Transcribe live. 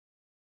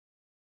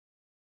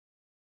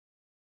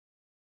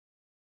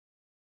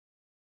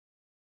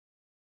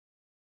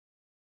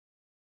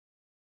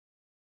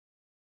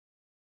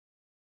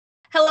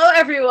Hello,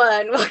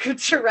 everyone. Welcome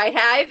to Right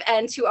Hive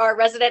and to our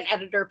resident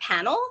editor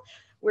panel.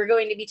 We're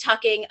going to be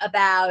talking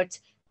about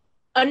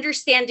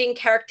understanding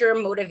character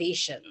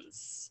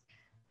motivations.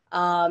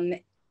 I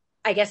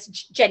guess,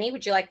 Jenny,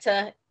 would you like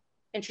to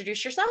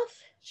introduce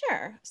yourself?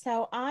 Sure.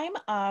 So I'm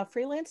a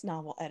freelance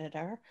novel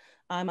editor.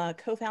 I'm a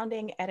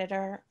co-founding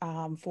editor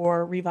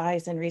for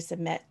Revise and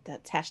Resubmit.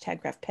 That's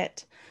hashtag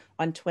RevPit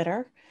on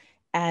Twitter.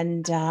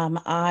 And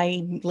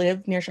I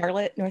live near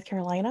Charlotte, North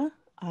Carolina.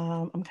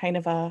 I'm kind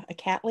of a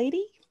cat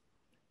lady.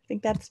 I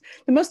think that's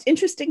the most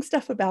interesting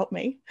stuff about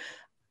me.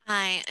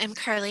 Hi, I'm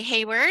Carly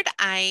Hayward.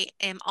 I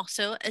am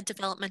also a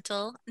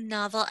developmental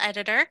novel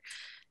editor.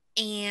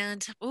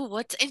 And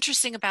what's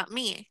interesting about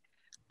me?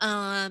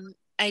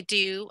 I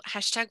do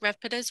hashtag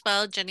RevPit as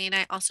well. Jenny and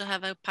I also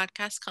have a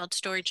podcast called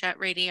Story Chat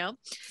Radio,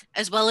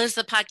 as well as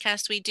the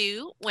podcast we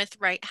do with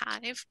Right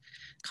Hive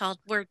called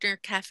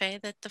Wordner Cafe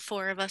that the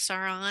four of us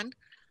are on.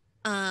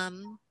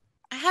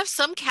 I have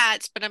some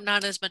cats, but I'm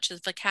not as much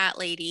of a cat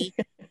lady.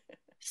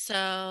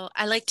 So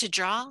I like to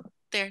draw.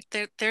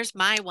 There's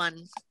my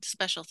one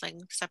special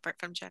thing separate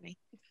from Jenny.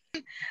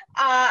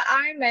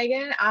 I'm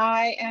Megan.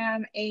 I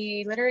am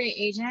a literary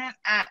agent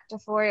at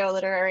DeForio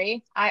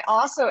Literary. I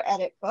also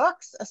edit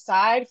books.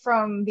 Aside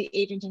from the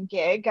agenting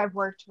gig, I've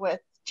worked with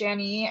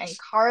Jenny and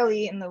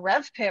Carly in the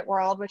Rev Pit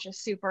world, which is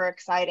super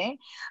exciting.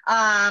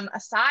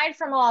 Aside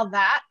from all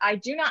that, I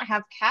do not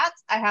have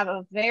cats. I have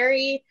a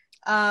very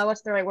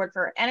what's the right word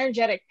for it?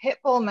 Energetic pit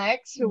bull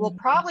mix who will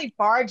probably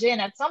barge in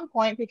at some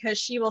point because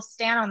she will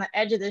stand on the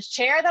edge of this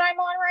chair that I'm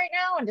on right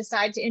now and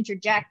decide to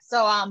interject.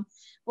 So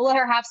we'll let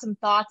her have some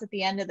thoughts at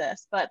the end of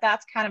this, but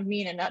that's kind of me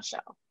in a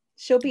nutshell.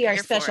 She'll be our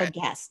special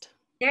guest.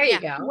 There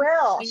you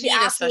go. She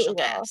need a special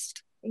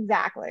guest.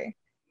 Exactly.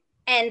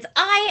 And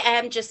I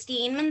am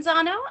Justine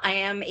Manzano. I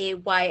am a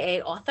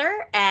YA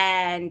author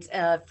and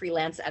a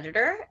freelance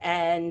editor.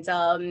 And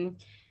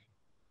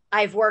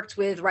I've worked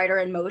with Writer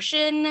in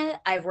Motion.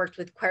 I've worked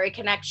with Query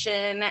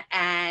Connection.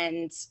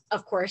 And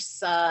of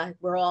course,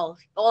 we're all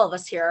of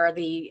us here are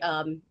the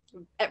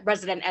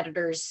resident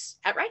editors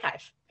at Right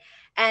Hive.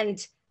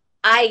 And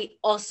I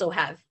also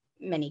have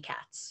many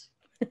cats.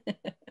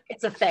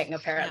 It's a thing,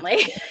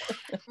 apparently.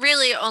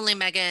 Really, only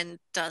Megan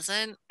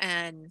doesn't,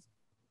 and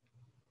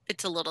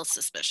it's a little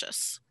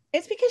suspicious.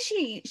 It's because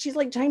she's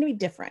like trying to be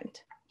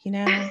different, you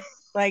know?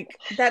 Like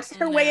that's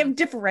her way of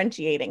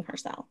differentiating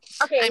herself.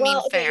 Okay,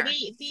 fair.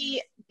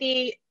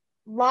 The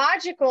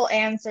logical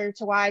answer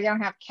to why I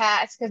don't have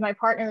cats because my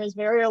partner is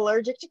very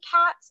allergic to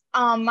cats.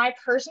 My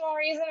personal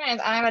reason is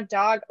I'm a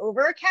dog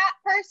over a cat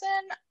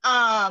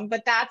person.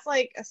 But that's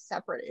like a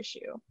separate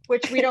issue,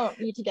 which we don't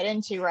need to get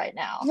into right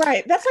now.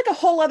 Right. That's like a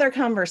whole other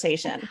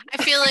conversation.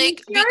 I feel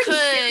like we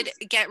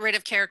could get rid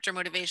of character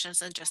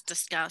motivations and just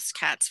discuss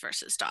cats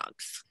versus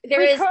dogs.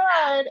 We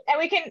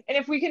could, and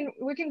if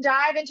we can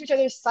dive into each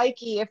other's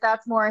psyche if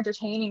that's more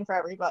entertaining for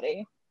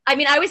everybody. I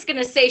mean, I was going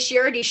to say she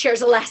already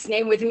shares a last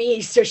name with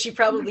me, so she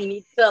probably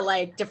needs to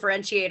like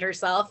differentiate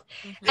herself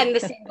and the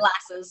same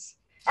glasses.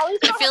 I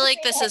feel like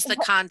this is the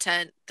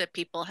content that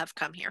people have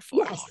come here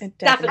for. Yes,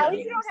 definitely. At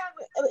least you don't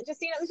have,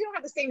 Justine, at least you don't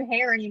have the same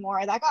hair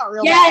anymore. That got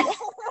real bad.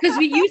 Because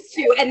we used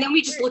to, and then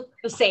we just look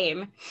the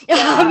same.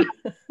 Yeah.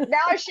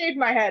 Now I shaved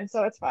my head,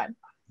 so it's fine.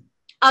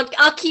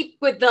 I'll keep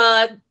with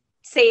the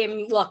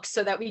same look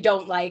so that we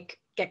don't like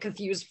get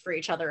confused for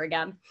each other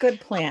again.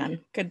 Good plan.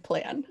 Good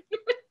plan.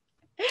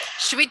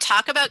 Should we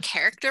talk about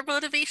character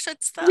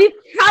motivations, though? We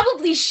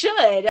probably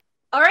should.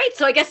 All right,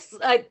 so I guess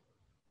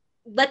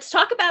let's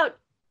talk about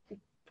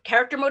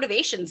character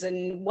motivations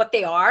and what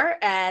they are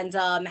and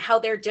how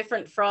they're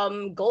different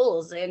from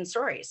goals in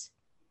stories.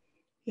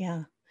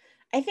 Yeah,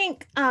 I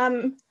think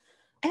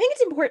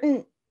it's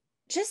important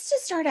just to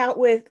start out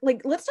with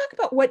like let's talk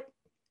about what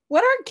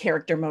are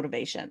character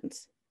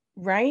motivations,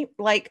 right?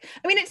 Like,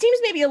 I mean, it seems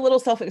maybe a little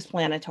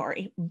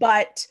self-explanatory,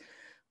 but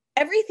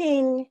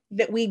everything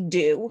that we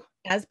do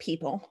as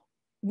people,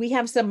 we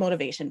have some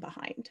motivation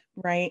behind,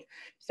 right?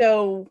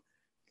 So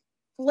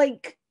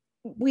like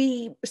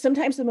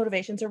sometimes the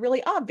motivations are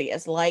really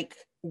obvious, like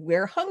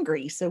we're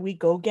hungry, so we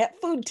go get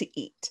food to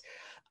eat.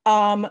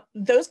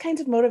 Those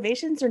kinds of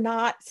motivations are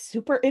not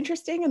super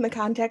interesting in the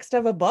context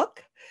of a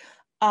book.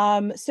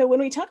 So when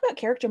we talk about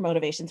character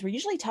motivations, we're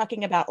usually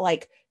talking about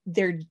like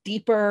their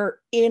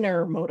deeper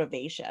inner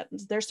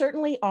motivations. There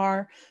certainly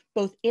are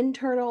both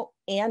internal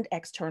and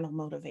external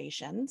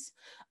motivations.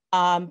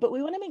 But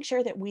we want to make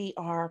sure that we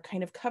are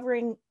kind of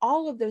covering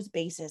all of those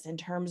bases in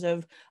terms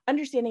of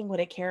understanding what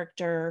a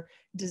character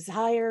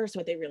desires,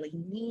 what they really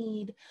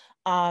need,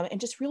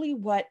 and just really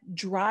what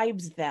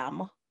drives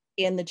them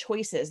in the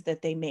choices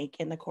that they make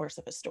in the course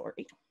of a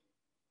story.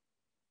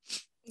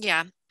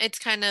 Yeah, it's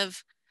kind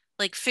of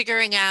like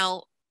figuring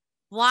out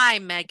why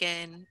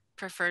Megan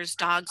prefers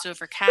dogs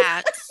over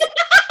cats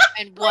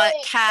and what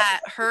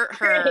cat hurt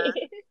her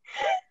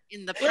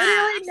in the past.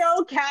 Literally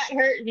no cat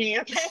hurt me,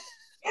 okay?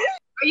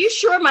 Are you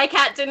sure my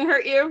cat didn't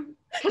hurt you?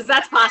 Because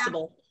that's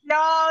possible.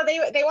 No,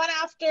 they went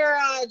after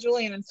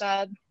Julian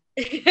instead.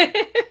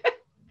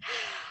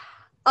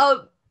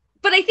 But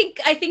I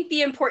think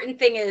the important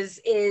thing is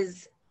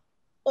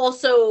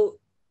also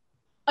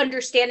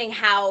understanding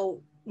how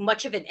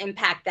much of an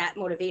impact that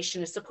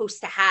motivation is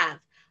supposed to have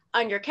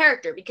on your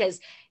character, because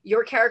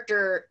your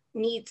character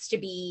needs to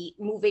be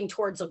moving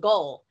towards a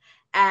goal.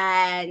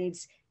 And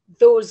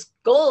those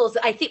goals,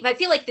 I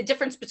feel like the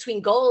difference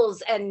between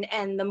goals and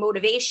the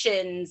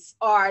motivations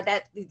are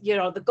that, you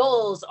know, the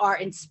goals are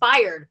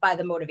inspired by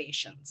the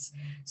motivations.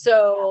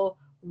 So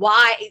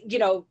why, you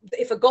know,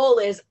 if a goal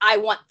is I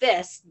want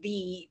this,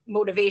 the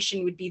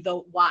motivation would be the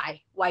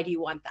why do you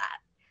want that?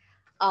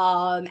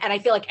 And I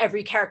feel like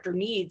every character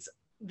needs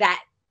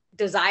that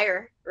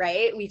desire,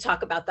 right? We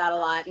talk about that a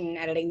lot in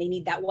editing. They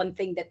need that one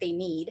thing that they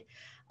need.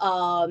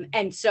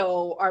 And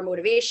so our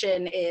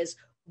motivation is,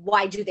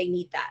 why do they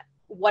need that?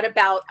 What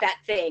about that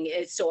thing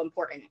is so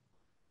important?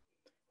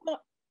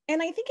 Well,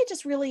 and I think it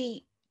just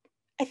really,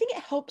 I think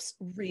it helps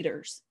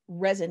readers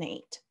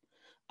resonate,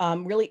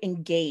 really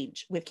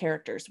engage with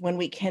characters when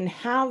we can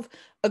have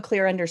a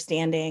clear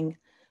understanding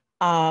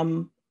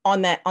on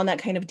that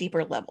kind of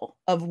deeper level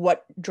of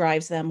what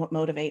drives them, what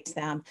motivates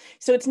them.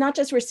 So it's not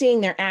just we're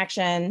seeing their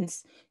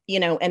actions, you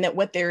know, and that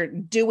what they're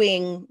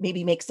doing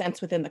maybe makes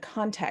sense within the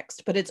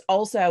context, but it's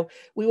also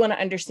we want to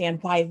understand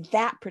why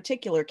that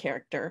particular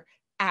character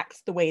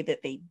acts the way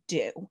that they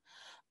do.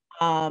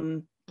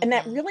 And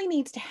that really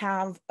needs to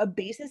have a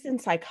basis in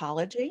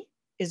psychology,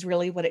 is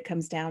really what it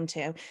comes down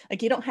to.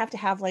 Like, you don't have to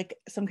have like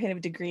some kind of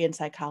degree in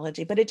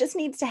psychology, but it just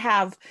needs to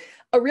have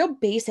a real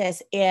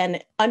basis in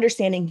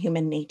understanding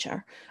human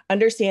nature,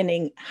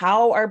 understanding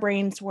how our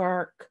brains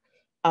work,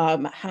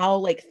 how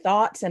like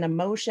thoughts and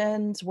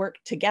emotions work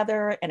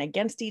together and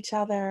against each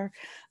other,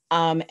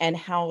 and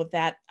how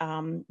that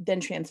then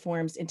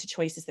transforms into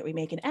choices that we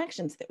make and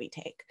actions that we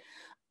take.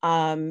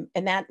 And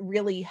that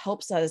really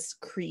helps us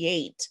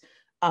create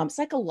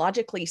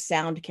psychologically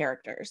sound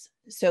characters.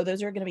 So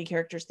those are going to be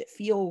characters that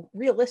feel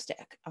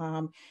realistic,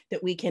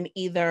 that we can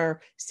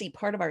either see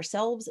part of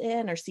ourselves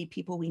in or see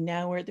people we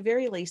know, or at the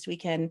very least, we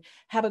can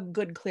have a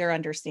good, clear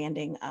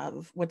understanding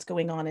of what's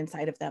going on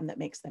inside of them that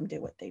makes them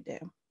do what they do.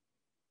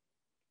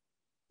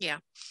 Yeah.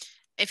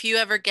 If you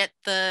ever get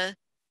the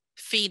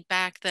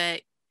feedback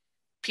that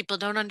people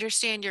don't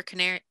understand your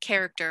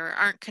character,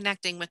 aren't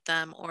connecting with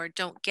them, or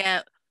don't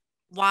get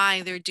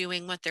why they're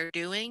doing what they're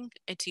doing,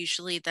 it's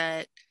usually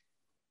that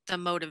the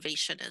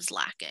motivation is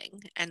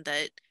lacking and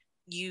that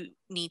you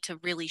need to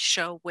really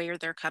show where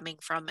they're coming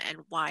from and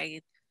why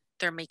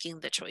they're making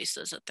the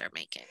choices that they're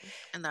making.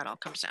 And that all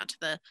comes down to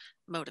the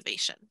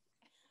motivation.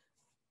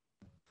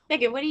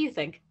 Megan, what do you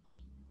think?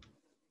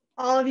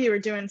 All of you are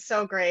doing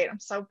so great. I'm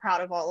so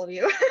proud of all of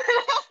you.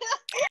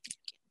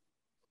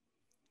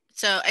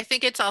 So I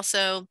think it's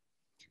also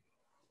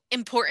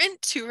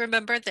important to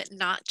remember that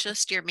not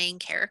just your main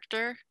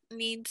character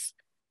needs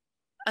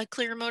a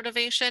clear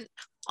motivation.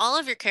 All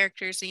of your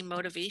characters need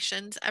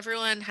motivations.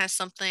 Everyone has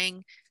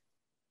something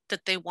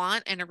that they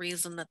want and a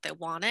reason that they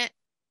want it.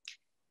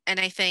 And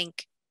I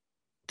think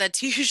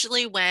that's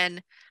usually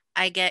when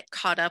I get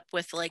caught up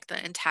with like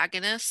the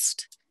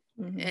antagonist.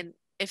 And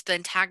if the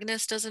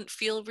antagonist doesn't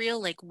feel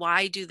real, like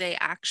why do they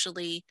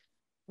actually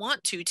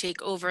want to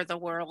take over the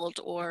world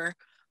or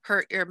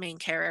hurt your main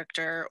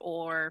character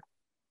or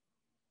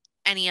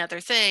any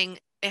other thing?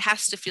 It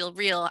has to feel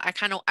real.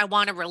 I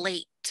want to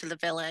relate to the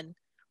villain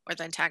or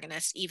the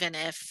antagonist, even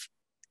if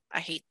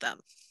I hate them.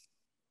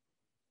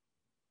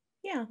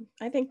 Yeah,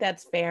 I think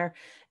that's fair.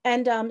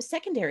 And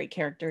secondary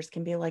characters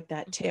can be like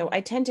that too.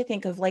 I tend to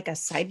think of like a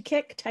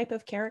sidekick type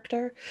of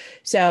character.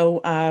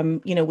 So,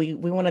 you know, we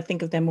want to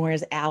think of them more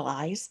as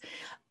allies.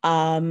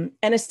 And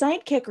a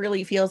sidekick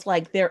really feels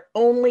like they're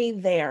only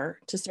there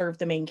to serve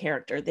the main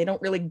character. They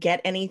don't really get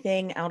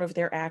anything out of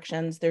their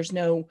actions. There's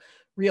no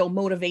real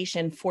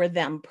motivation for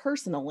them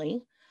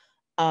personally.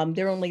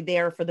 They're only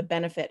there for the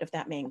benefit of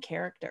that main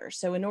character.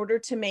 So in order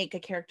to make a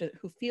character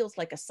who feels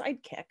like a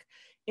sidekick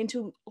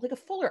into like a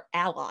fuller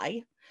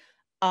ally,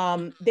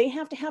 they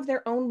have to have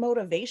their own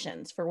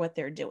motivations for what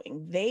they're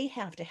doing. They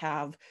have to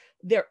have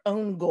their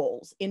own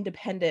goals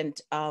independent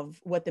of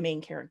what the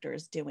main character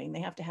is doing. They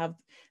have to have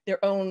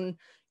their own,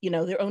 you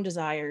know, their own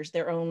desires,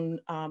 their own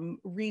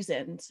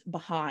reasons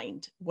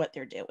behind what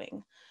they're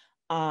doing.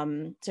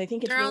 So I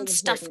think it's their really own important.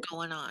 stuff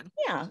going on.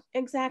 Yeah,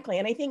 exactly.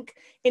 And I think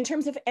in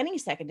terms of any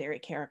secondary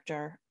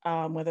character,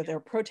 whether they're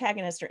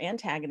protagonist or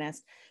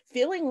antagonist,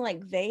 feeling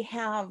like they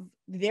have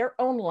their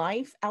own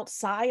life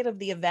outside of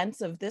the events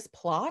of this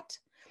plot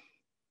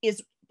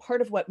is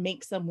part of what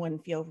makes someone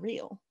feel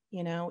real,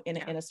 you know, in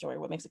a story,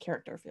 what makes a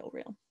character feel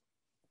real.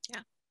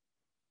 Yeah.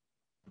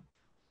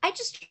 I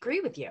just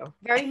agree with you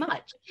very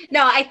much.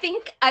 No, I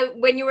think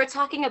when you were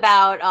talking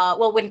about,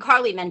 well, when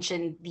Carly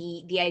mentioned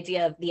the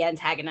idea of the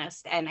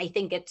antagonist, and I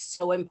think it's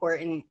so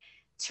important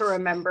to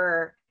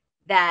remember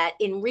that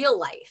in real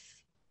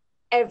life,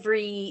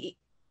 every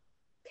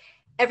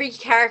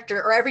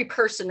character, or every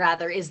person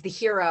rather, is the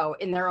hero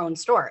in their own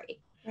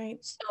story. Right.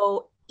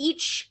 So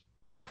each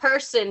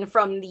person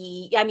from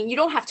you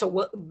don't have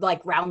to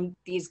like round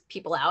these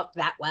people out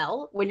that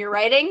well when you're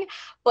writing,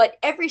 but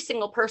every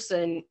single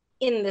person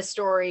in the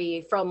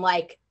story, from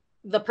like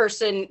the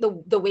person,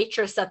 the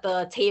waitress at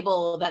the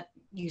table that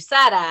you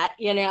sat at,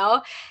 you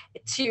know,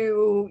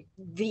 to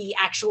the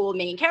actual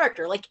main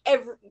character. Like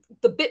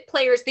the bit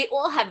players, they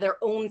all have their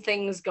own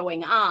things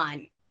going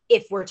on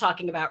if we're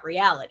talking about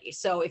reality.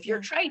 So if you're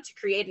trying to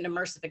create an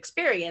immersive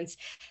experience,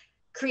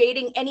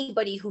 creating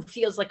anybody who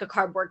feels like a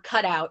cardboard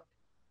cutout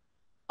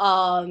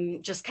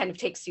just kind of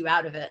takes you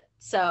out of it.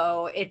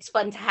 So it's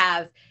fun to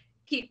have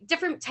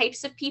different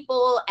types of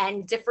people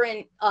and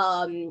different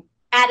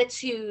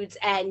attitudes,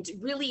 and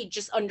really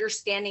just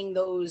understanding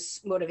those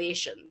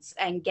motivations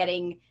and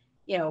getting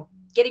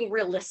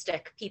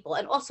realistic people.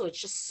 And also it's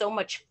just so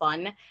much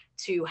fun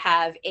to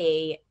have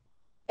an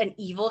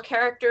evil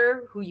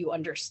character who you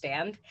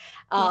understand.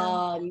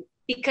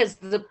 Because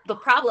the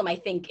problem, I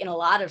think, in a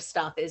lot of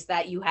stuff is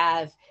that you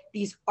have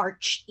these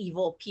arch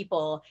evil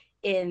people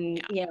in,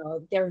 you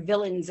know, they're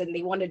villains and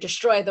they want to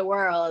destroy the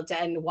world.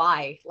 And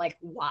why?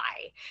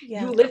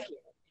 You live here,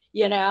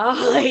 you know,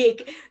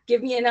 like,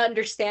 give me an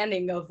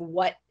understanding of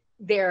why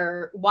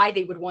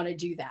they would want to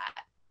do that.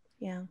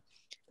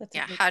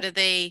 How do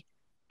they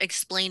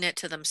explain it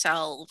to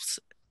themselves?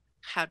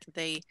 How do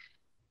they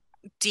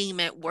deem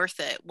it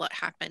worth it? What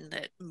happened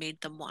that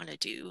made them want to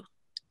do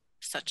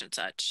such and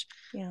such?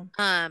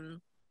 I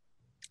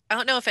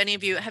don't know if any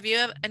of you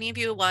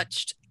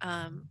watched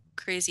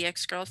Crazy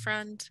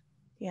Ex-Girlfriend?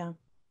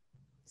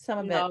 Some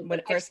of it when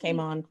it first came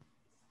on.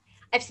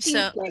 I've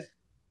seen like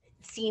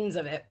scenes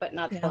of it, but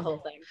not the whole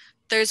thing.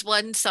 There's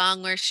one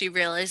song where she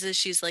realizes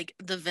she's like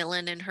the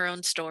villain in her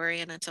own story,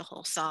 and it's a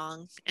whole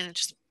song. And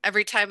it's just,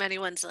 every time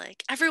anyone's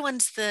like,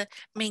 everyone's the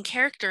main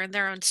character in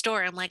their own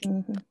story, I'm like,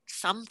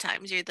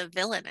 sometimes you're the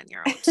villain in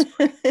your own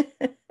story.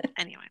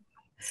 Anyway,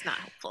 it's not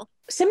helpful.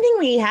 Something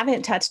we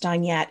haven't touched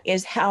on yet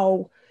is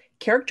how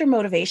character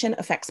motivation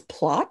affects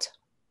plot,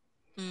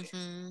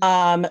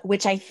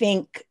 which I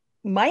think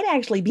might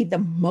actually be the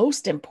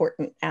most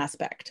important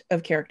aspect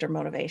of character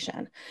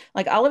motivation.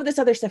 Like all of this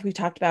other stuff we've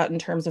talked about in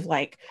terms of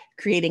like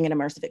creating an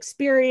immersive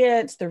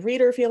experience, the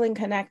reader feeling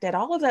connected,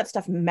 all of that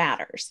stuff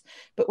matters.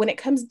 But when it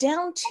comes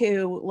down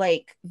to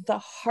like the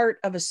heart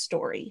of a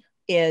story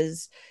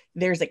is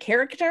there's a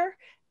character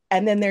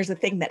and then there's a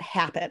thing that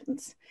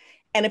happens.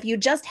 And if you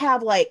just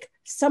have like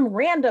some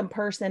random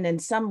person and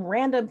some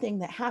random thing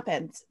that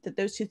happens, that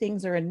those two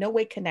things are in no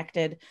way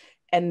connected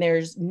and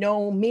there's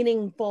no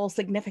meaningful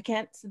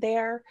significance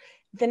there,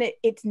 then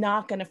it's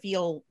not going to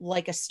feel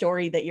like a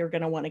story that you're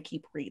going to want to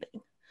keep reading.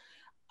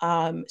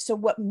 So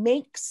what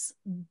makes,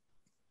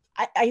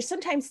 I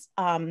sometimes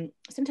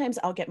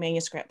I'll get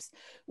manuscripts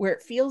where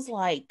it feels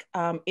like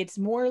it's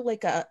more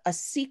like a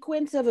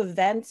sequence of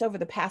events over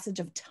the passage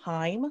of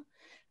time,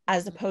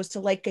 as opposed to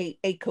like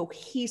a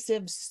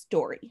cohesive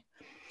story.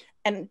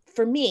 And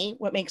for me,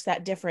 what makes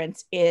that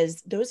difference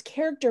is those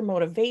character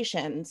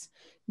motivations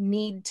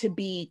need to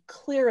be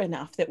clear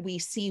enough that we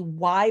see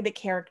why the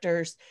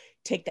characters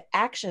take the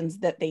actions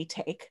that they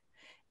take.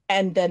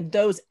 And then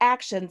those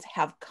actions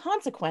have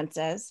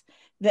consequences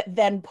that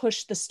then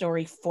push the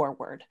story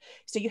forward.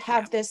 So you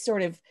have this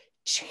sort of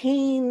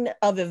chain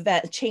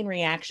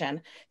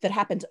reaction that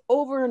happens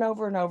over and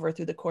over and over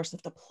through the course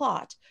of the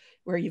plot,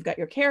 where you've got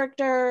your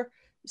character,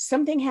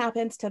 something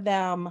happens to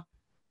them,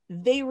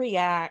 they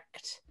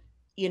react,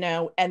 you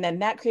know, and then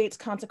that creates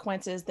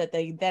consequences that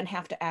they then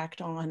have to act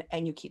on,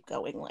 and you keep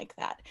going like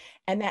that.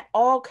 And that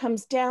all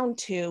comes down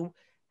to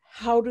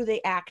how do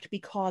they act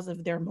because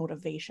of their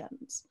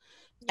motivations.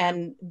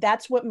 And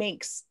that's what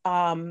makes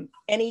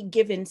any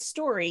given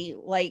story,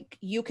 like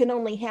you can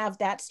only have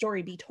that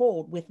story be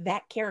told with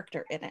that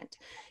character in it,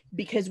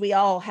 because we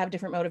all have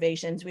different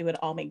motivations. We would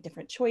all make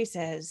different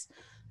choices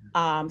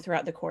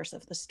throughout the course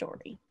of the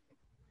story.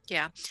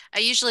 Yeah, I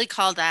usually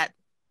call that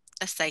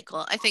a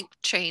cycle. I think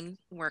chain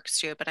works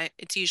too, but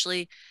it's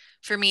usually,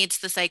 for me, it's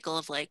the cycle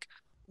of like,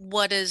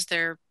 what is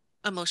their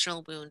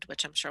emotional wound,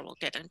 which I'm sure we'll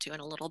get into in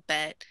a little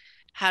bit.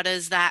 How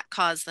does that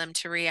cause them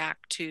to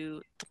react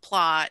to the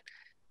plot?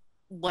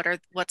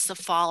 What's the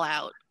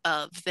fallout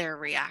of their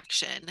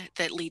reaction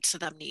that leads to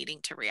them needing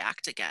to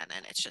react again?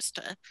 And it's just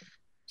a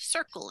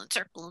circle and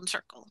circle and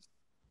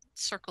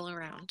circle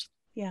around.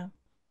 Yeah.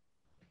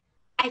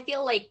 I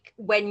feel like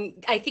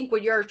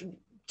what you're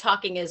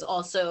talking is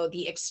also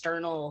the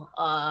external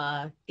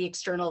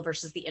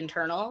versus the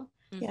internal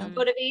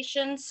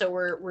motivation. So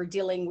we're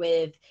dealing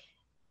with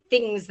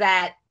things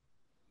that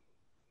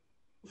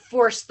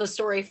force the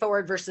story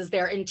forward versus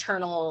their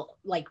internal,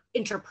 like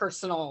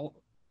interpersonal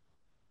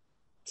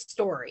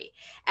story.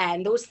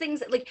 And those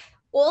things, like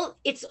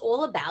it's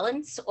all a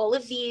balance. All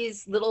of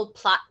these little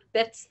plot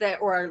bits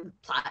all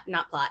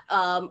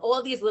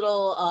of these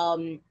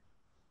little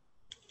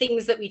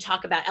things that we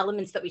talk about,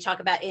 elements that we talk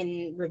about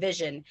in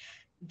revision,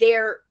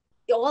 they're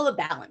all a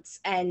balance.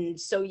 And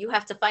so you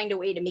have to find a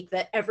way to make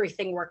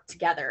everything work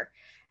together.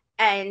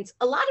 And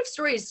a lot of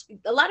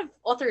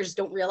authors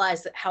don't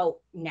realize how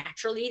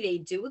naturally they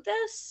do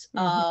this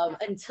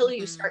until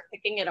you start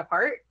picking it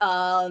apart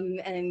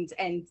and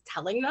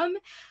telling them.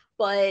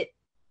 But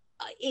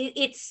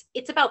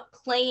it's about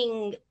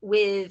playing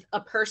with a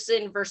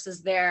person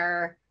versus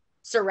their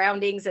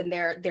surroundings and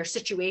their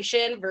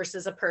situation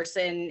versus a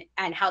person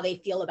and how they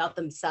feel about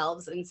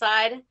themselves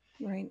inside,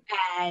 Right.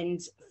 and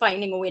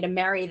finding a way to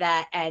marry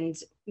that and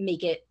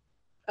make it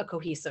a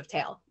cohesive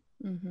tale.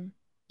 Mm-hmm.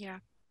 Yeah.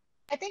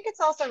 I think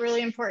it's also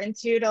really important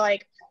too to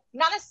like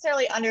not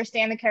necessarily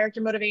understand the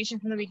character motivation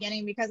from the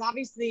beginning, because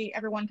obviously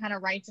everyone kind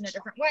of writes in a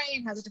different way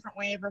and has a different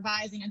way of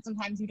revising, and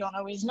sometimes you don't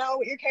always know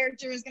what your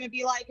character is going to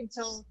be like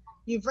until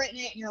you've written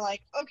it and you're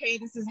like, okay,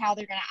 this is how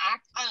they're going to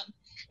act.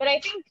 But I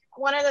think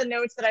one of the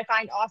notes that I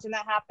find often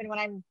that happen when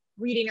I'm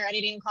reading or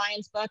editing a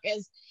client's book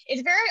is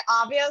it's very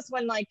obvious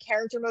when like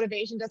character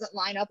motivation doesn't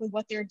line up with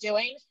what they're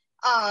doing.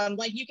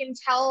 Like you can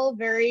tell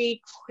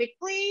very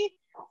quickly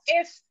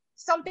if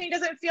something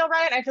doesn't feel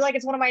right. I feel like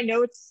it's one of my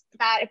notes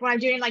that if when I'm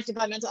doing like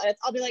developmental edits,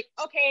 I'll be like,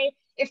 okay,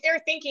 if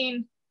they're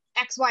thinking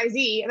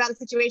XYZ about the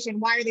situation,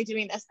 why are they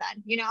doing this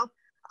then? You know?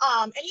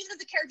 And even if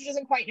the character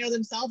doesn't quite know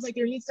themselves, like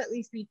there needs to at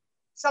least be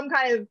some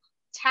kind of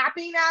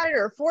tapping at it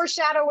or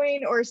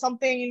foreshadowing or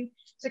something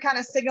to kind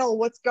of signal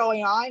what's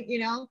going on, you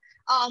know?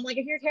 Like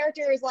if your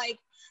character is like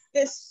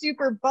this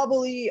super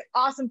bubbly,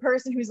 awesome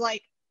person who's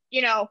like,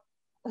 you know,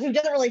 who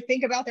doesn't really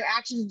think about their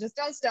actions and just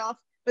does stuff,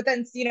 but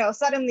then, you know,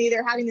 suddenly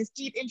they're having this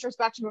deep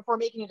introspection before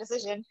making a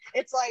decision.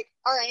 It's like,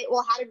 all right,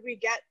 well, how did we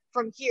get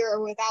from here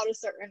without a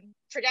certain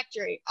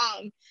trajectory?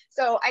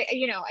 So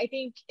I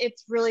think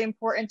it's really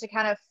important to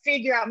kind of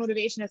figure out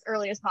motivation as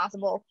early as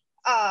possible,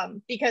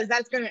 because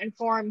that's going to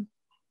inform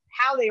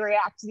how they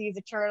react to these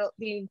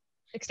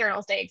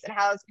external stakes and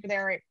how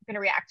they're going to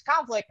react to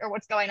conflict or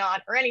what's going on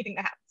or anything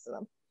that happens to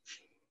them.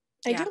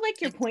 I do like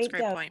your point,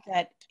 though,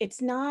 that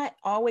it's not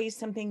always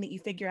something that you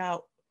figure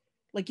out.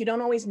 Like you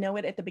don't always know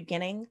it at the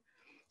beginning.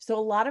 So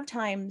a lot of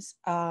times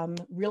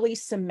really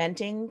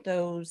cementing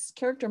those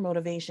character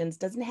motivations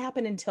doesn't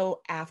happen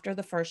until after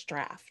the first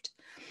draft.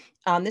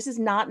 This is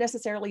not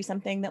necessarily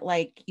something that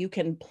like you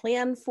can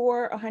plan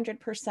for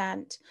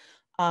 100%.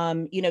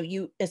 You know,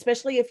 you,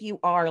 especially if you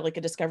are like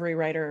a discovery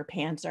writer or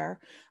pantser,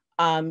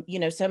 you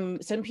know, some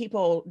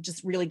people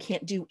just really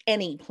can't do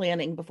any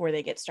planning before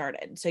they get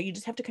started. So you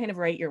just have to kind of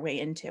write your way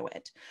into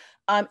it.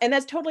 And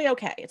that's totally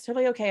okay. It's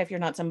totally okay if you're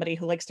not somebody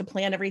who likes to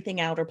plan everything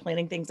out, or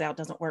planning things out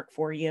doesn't work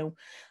for you.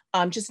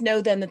 Just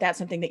know then that that's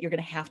something that you're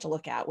going to have to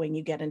look at when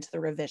you get into the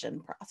revision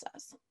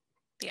process.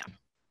 Yeah.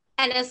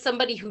 And as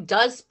somebody who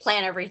does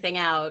plan everything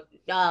out,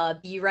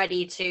 be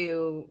ready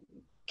to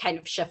kind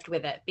of shift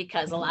with it,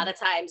 because a lot of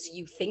times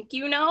you think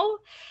you know,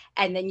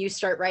 and then you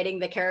start writing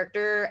the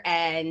character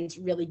and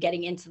really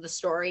getting into the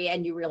story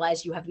and you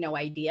realize you have no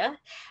idea,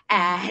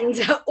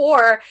 and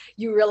or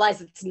you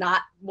realize it's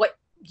not what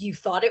you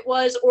thought it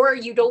was, or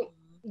you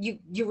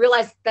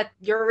realize that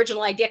your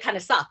original idea kind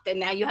of sucked and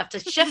now you have to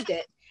shift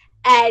it.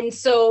 And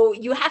so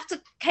you have to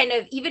kind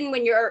of, even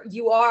when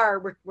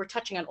we're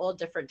touching on all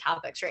different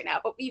topics right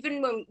now, but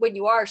even when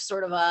you are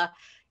sort of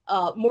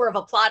more of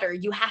a plotter,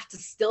 you have to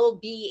still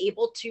be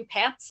able to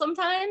pants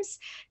sometimes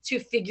to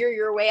figure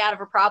your way out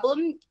of a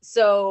problem.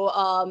 So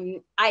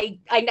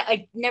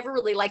I never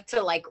really like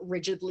to like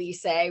rigidly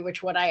say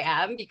which one I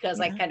am,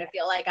 because I kind of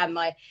feel like I'm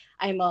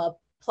a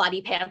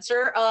plotty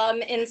pantser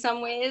in some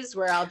ways,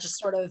 where I'll just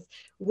sort of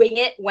wing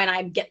it when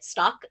I get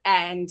stuck,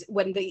 and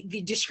when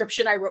the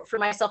description I wrote for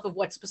myself of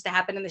what's supposed to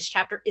happen in this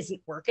chapter isn't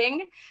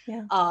working,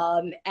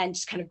 and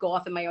just kind of go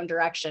off in my own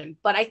direction.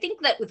 But I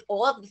think that with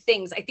all of the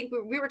things, I think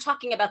we were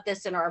talking about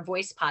this in our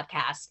voice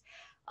podcast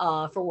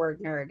for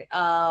Word Nerd,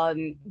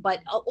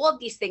 but all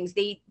of these things,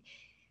 they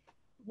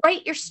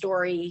write your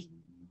story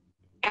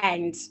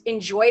and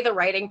enjoy the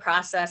writing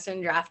process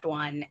in draft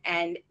one.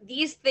 And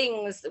these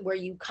things where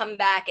you come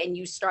back and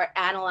you start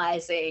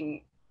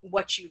analyzing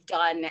what you've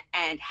done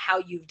and how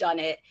you've done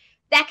it,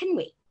 that can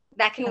wait.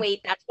 That can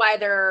wait. That's why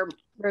there are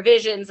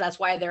revisions. That's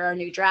why there are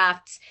new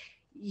drafts.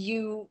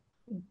 You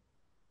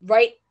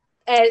write,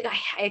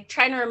 I'm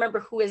trying to remember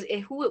who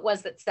it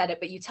was that said it,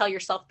 but you tell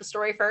yourself the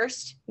story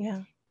first.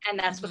 Yeah. And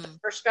that's what the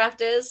first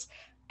draft is.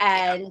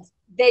 And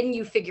then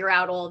you figure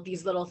out all of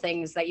these little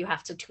things that you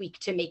have to tweak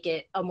to make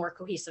it a more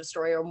cohesive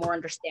story, or more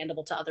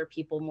understandable to other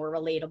people, more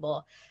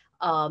relatable.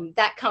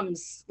 That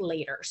comes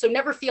later. So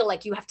never feel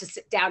like you have to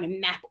sit down and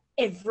map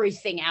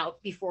everything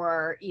out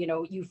before, you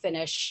know, you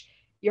finish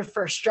your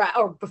first draft,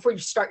 or before you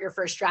start your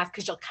first draft,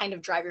 because you'll kind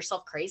of drive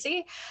yourself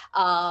crazy.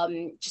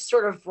 Just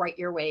sort of write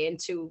your way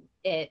into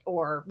it,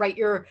 or write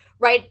your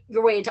way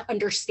into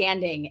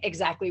understanding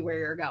exactly where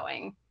you're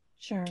going.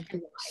 Sure.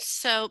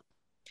 So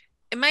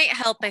it might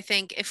help, I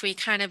think, if we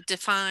kind of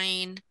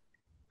define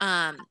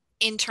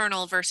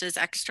internal versus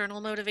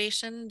external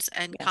motivations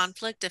and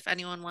conflict, if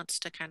anyone wants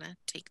to kind of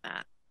take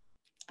that.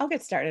 I'll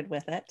get started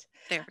with it.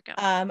 There we go.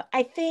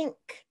 I think,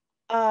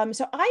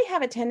 so I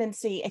have a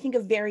tendency, I think a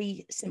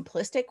very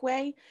simplistic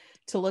way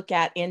to look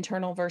at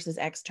internal versus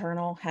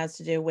external has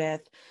to do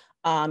with,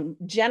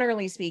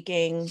 generally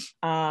speaking,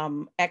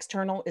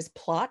 external is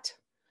plot,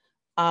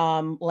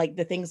 like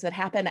the things that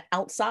happen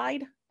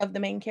outside of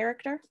the main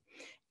character.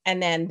 And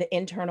then the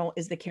internal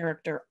is the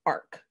character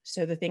arc.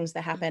 So the things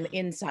that happen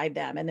inside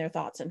them and their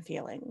thoughts and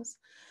feelings.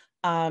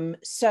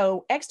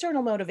 So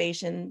external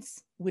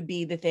motivations would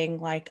be the thing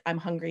like, I'm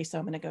hungry, so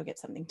I'm going to go get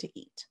something to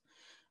eat.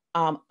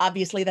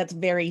 Obviously, that's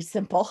very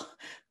simple,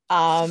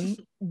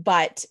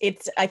 but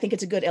I think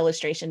it's a good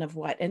illustration of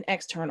what an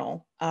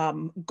external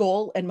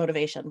goal and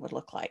motivation would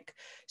look like.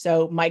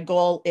 So my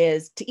goal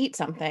is to eat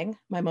something.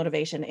 My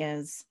motivation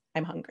is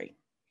I'm hungry.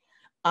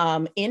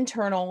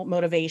 Internal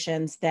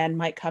motivations then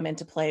might come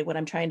into play when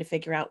I'm trying to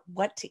figure out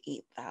what to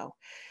eat, though,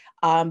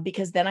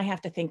 because then I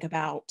have to think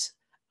about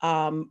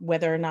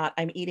whether or not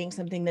I'm eating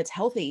something that's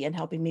healthy and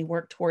helping me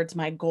work towards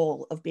my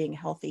goal of being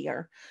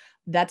healthier.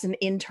 That's an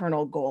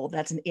internal goal.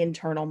 That's an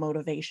internal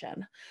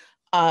motivation.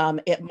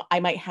 I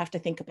might have to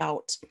think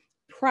about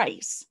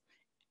price,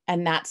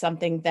 and that's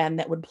something then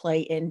that would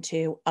play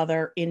into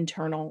other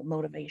internal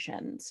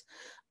motivations.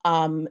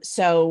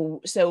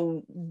 So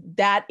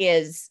that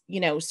is,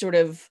 sort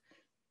of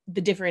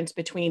the difference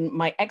between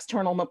my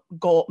external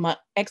goal, my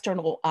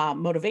external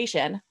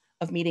motivation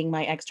of meeting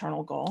my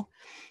external goal.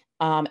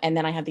 And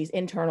then I have these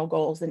internal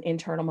goals and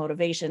internal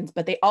motivations,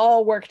 but they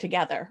all work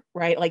together,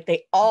 right? Like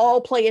they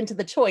all play into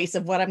the choice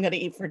of what I'm going to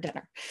eat for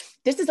dinner.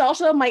 This is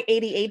also my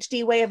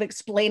ADHD way of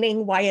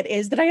explaining why it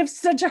is that I have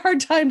such a hard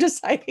time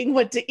deciding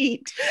what to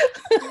eat.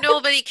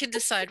 Nobody can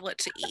decide what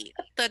to eat.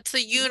 That's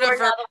a universe.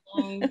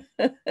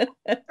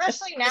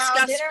 Especially now,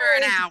 discuss for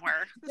an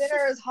hour.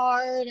 Dinner is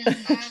hard, and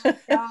God,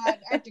 I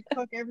have to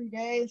cook every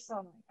day.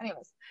 So,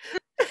 anyways.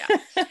 Yeah.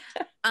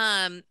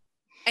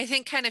 I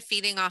think kind of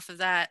feeding off of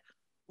that,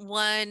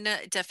 one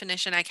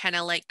definition I kind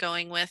of like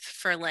going with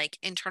for like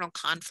internal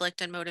conflict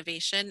and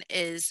motivation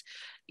is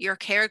your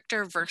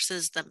character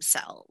versus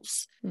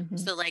themselves. Mm-hmm.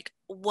 So like,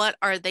 what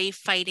are they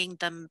fighting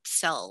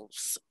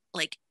themselves?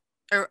 Like,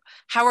 or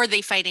how are they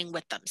fighting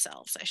with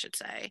themselves, I should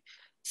say.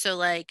 So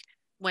like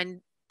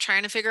when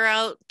trying to figure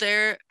out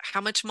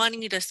how much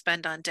money to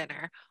spend on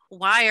dinner,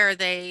 why are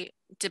they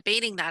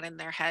debating that in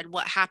their head?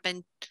 What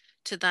happened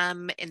to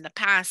them in the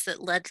past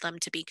that led them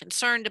to be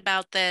concerned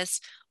about this?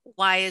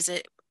 Why is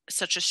it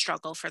such a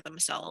struggle for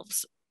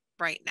themselves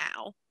right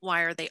now?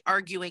 Why are they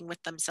arguing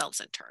with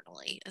themselves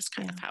internally is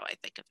kind of how I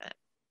think of it.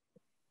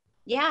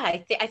 Yeah,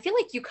 I feel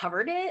like you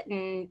covered it,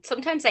 and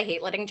sometimes I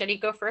hate letting Jenny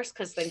go first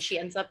because then she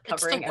ends up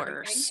covering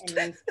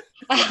everything.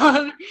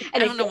 And I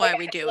don't know why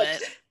we do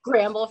it.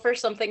 Scramble for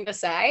something to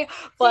say,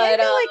 but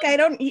I feel like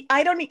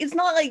I don't. It's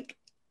not like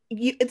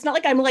it's not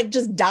like I'm like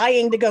just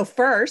dying to go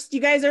first. You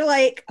guys are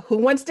like, who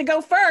wants to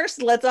go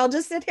first? Let's all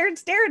just sit here and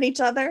stare at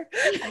each other.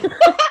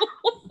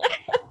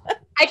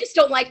 I just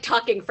don't like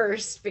talking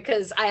first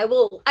because I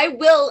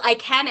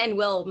can and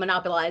will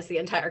monopolize the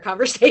entire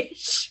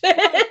conversation. What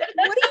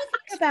do you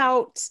think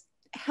about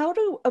how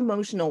do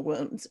emotional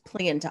wounds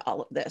play into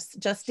all of this?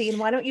 Justine,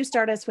 why don't you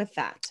start us with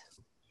that?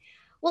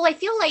 Well, I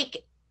feel like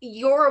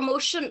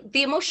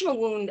the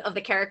emotional wound of the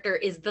character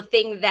is the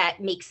thing that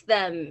makes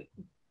them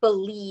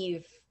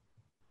believe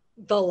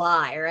the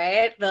lie,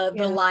 right? The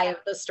lie of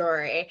the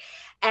story.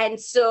 And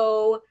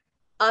so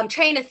I'm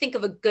trying to think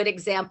of a good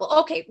example.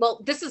 Okay,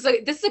 well, this is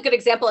a good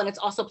example, and it's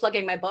also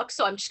plugging my book,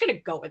 so I'm just going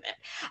to go with it.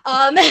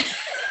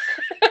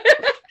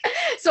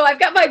 So I've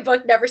got my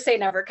book, Never Say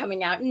Never,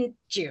 coming out in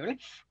June,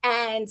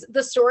 and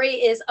the story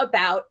is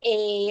about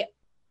a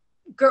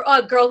girl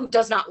who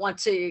does not want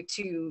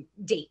to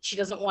date. She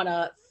doesn't want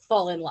to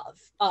fall in love.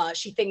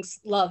 She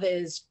thinks love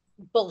is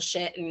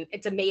bullshit and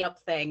it's a made-up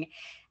thing,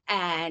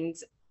 and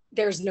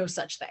there's no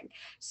such thing.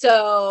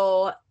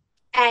 So.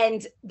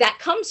 And that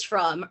comes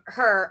from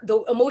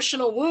the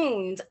emotional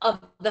wound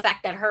of the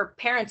fact that her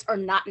parents are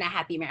not in a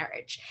happy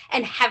marriage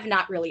and have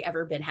not really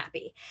ever been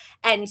happy.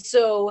 And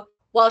so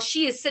while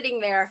she is sitting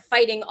there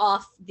fighting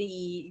off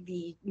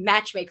the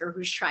matchmaker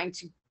who's trying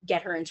to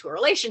get her into a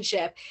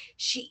relationship,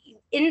 she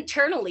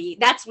internally,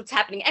 that's what's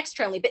happening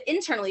externally, but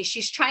internally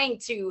she's trying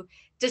to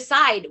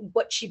decide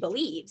what she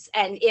believes.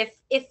 And if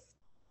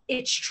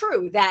it's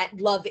true that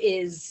love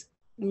is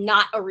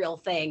not a real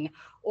thing,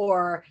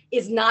 or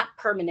is not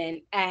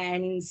permanent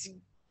and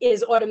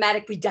is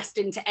automatically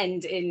destined to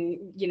end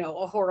in,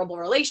 a horrible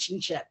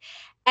relationship.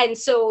 And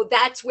so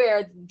that's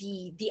where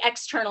the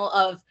external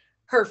of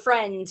her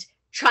friend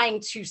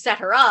trying to set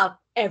her up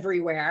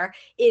everywhere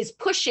is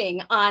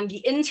pushing on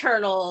the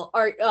internal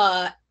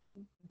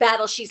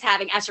battle she's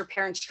having as her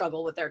parents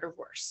struggle with their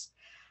divorce.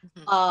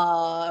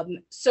 Mm-hmm.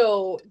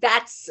 So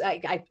that's,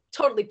 I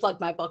totally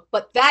plugged my book,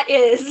 but that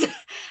is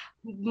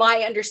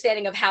my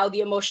understanding of how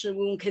the emotional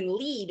wound can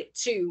lead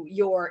to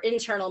your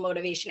internal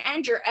motivation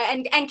and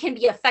can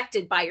be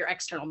affected by your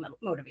external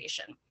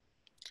motivation.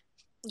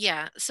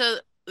 Yeah. So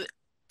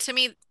to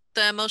me,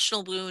 the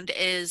emotional wound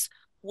is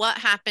what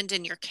happened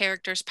in your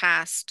character's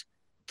past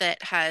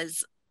that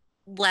has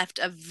left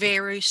a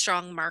very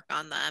strong mark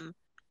on them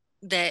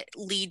that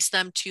leads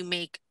them to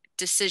make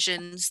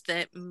decisions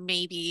that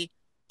maybe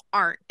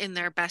aren't in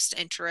their best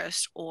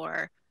interest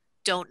or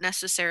don't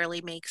necessarily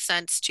make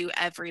sense to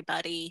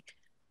everybody,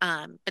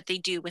 but they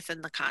do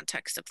within the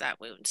context of that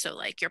wound. So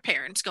like your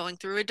parents going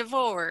through a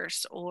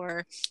divorce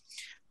or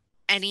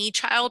any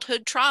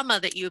childhood trauma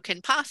that you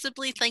can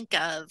possibly think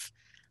of.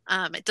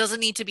 It doesn't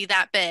need to be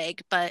that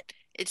big, but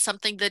it's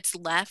something that's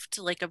left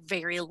like a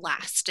very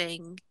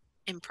lasting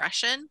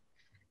impression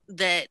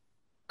that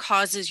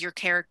causes your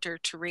character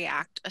to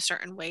react a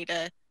certain way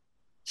to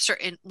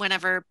certain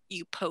whenever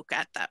you poke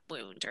at that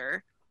wound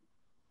or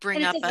bring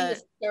And it up doesn't a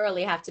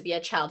necessarily have to be a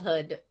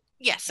childhood.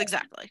 yes,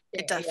 exactly.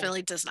 It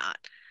definitely does not.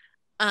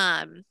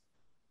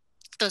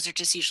 Those are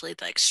just usually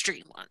the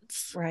extreme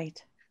ones.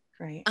 Right.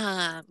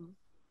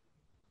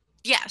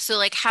 Yeah, so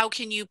like how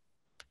can you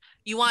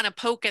want to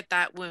poke at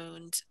that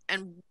wound,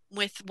 and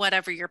with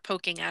whatever you're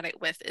poking at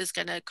it with is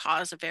going to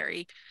cause a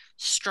very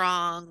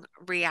strong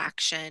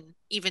reaction,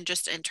 even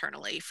just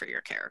internally for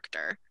your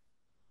character,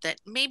 that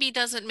maybe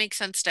doesn't make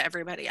sense to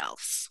everybody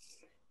else.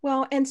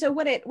 Well, and so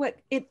what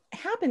it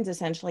happens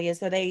essentially is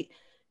that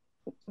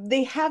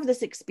they have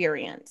this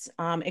experience.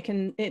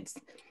 It's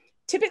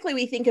typically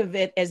we think of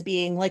it as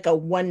being like a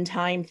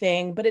one-time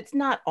thing, but it's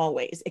not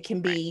always. It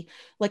can be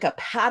like a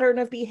pattern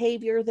of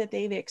behavior that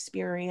they've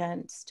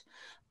experienced.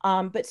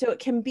 But so it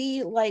can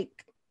be like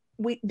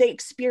they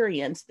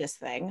experience this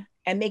thing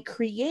and they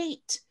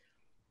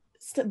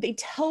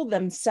tell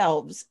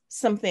themselves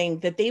something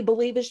that they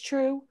believe is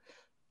true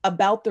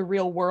about the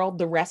real world,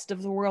 the rest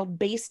of the world,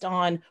 based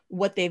on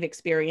what they've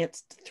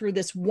experienced through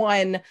this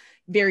one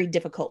very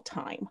difficult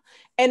time.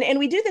 And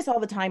we do this all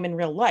the time in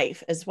real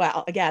life as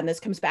well. Again, this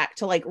comes back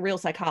to like real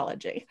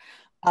psychology.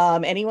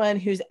 Anyone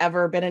who's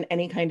ever been in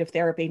any kind of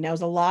therapy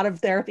knows a lot of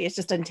therapy is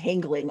just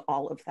untangling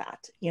all of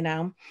that, you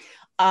know?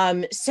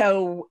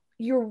 So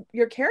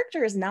your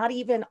character is not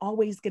even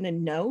always going to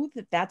know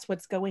that that's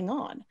what's going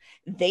on.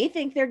 They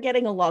think they're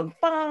getting along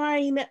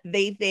fine.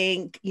 They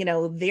think, you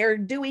know, they're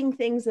doing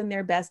things in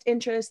their best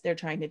interest. They're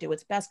trying to do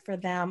what's best for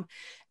them.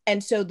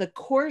 And so the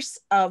course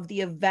of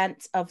the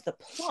events of the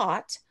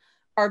plot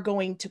are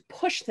going to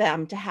push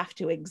them to have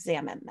to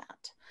examine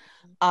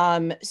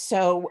that.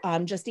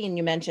 Justine,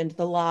 you mentioned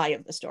the lie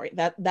of the story.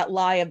 That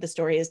lie of the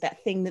story is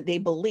that thing that they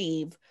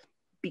believe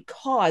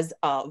because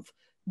of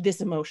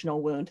this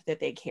emotional wound that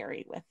they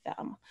carry with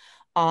them.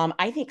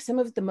 I think some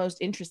of the most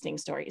interesting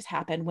stories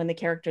happen when the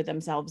character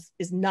themselves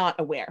is not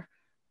aware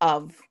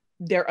of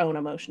their own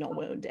emotional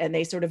wound and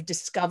they sort of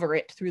discover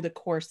it through the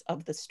course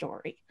of the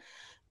story.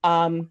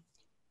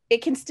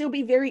 It can still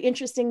be very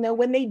interesting though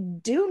when they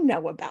do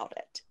know about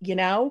it, you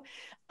know?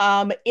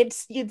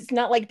 It's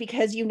not like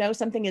because you know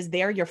something is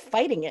there, you're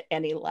fighting it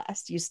any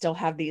less. You still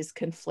have these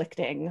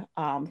conflicting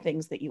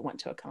things that you want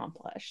to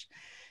accomplish.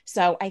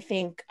 So I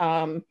think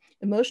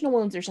emotional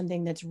wounds are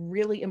something that's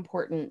really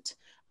important.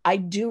 I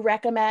do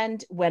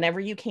recommend whenever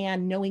you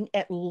can, knowing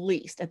at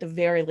the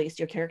very least,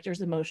 your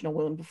character's emotional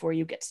wound before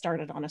you get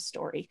started on a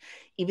story.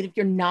 Even if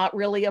you're not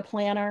really a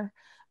planner,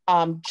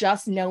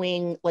 just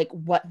knowing like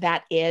what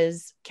that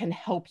is can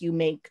help you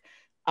make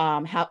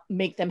them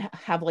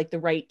have like the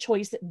right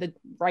choices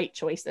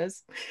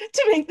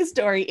to make the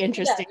story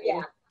interesting.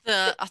 Yeah.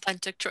 The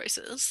authentic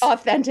choices.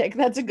 Authentic,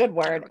 that's a good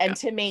word. And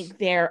to make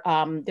their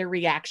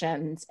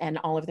reactions and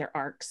all of their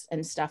arcs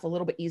and stuff a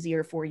little bit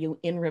easier for you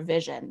in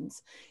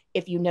revisions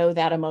if you know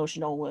that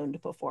emotional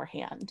wound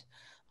beforehand.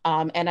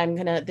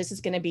 And this is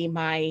gonna be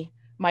my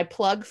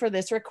plug for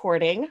this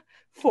recording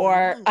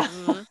for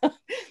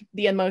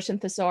the Emotion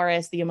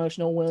Thesaurus, the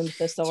Emotional Wound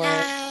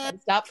Thesaurus.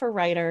 Stop for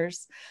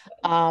writers.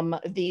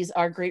 These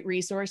are great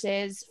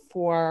resources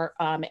for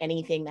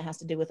anything that has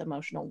to do with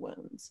emotional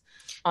wounds.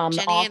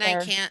 Jenny and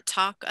I can't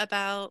talk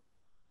about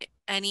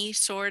any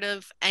sort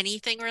of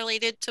anything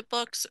related to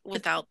books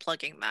without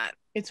plugging that.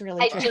 It's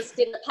really true. I just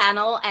did a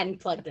panel and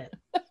plugged it.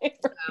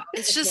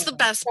 It's just the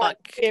best book.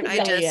 It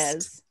really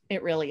is.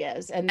 It really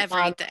is. And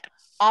everything.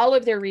 All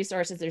of their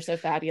resources are so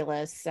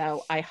fabulous.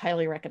 So I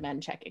highly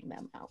recommend checking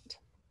them out.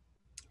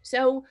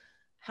 So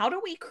how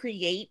do we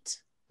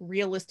create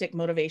realistic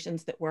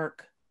motivations that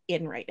work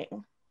in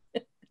writing?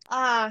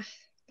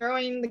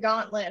 Throwing the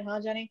gauntlet, huh,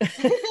 Jenny?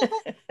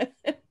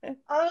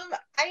 I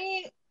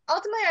mean,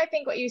 ultimately, I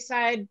think what you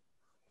said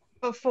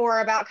before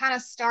about kind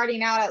of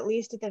starting out at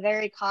least at the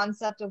very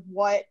concept of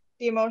what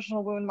the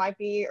emotional wound might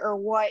be or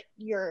what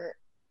your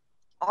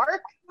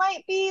arc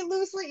might be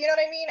loosely, you know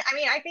what I mean?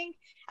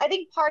 I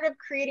think part of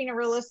creating a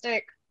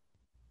realistic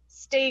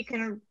stake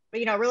and,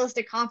 you know,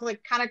 realistic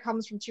conflict kind of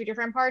comes from two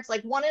different parts.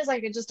 Like one is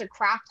like just a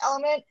craft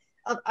element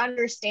of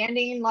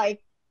understanding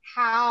like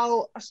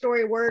how a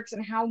story works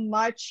and how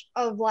much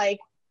of like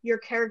your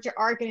character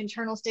arc and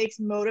internal stakes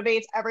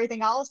motivates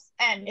everything else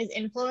and is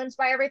influenced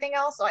by everything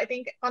else. So I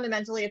think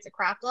fundamentally it's a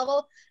craft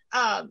level.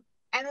 And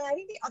then I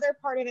think the other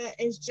part of it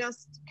is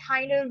just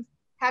kind of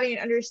having an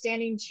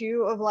understanding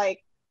too of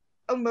like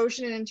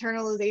emotion and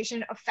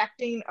internalization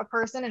affecting a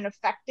person and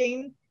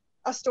affecting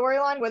a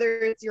storyline, whether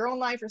it's your own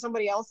life or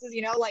somebody else's,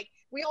 you know, like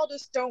we all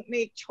just don't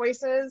make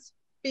choices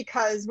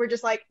because we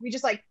just like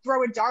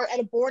throw a dart at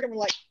a board and we're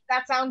like,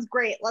 that sounds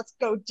great, let's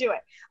go do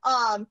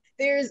it.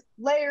 There's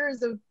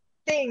layers of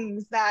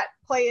things that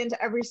play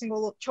into every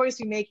single choice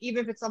we make,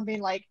 even if it's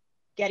something like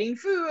getting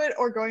food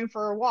or going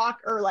for a walk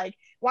or like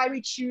why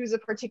we choose a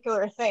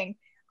particular thing.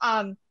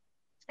 And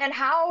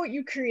how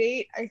you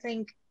create, I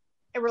think,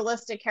 a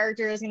realistic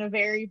character is going to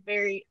vary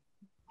very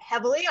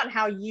heavily on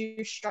how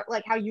you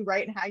how you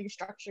write and how you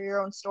structure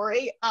your own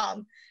story.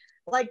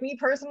 Like me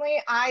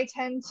personally, I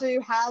tend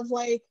to have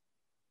like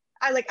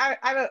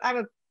I'm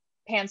a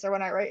pantser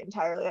when I write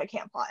entirely. I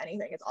can't plot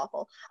anything. It's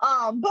awful.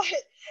 But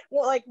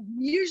well, like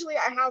usually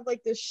I have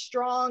like this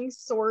strong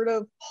sort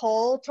of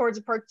pull towards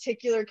a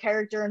particular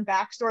character and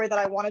backstory that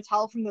I want to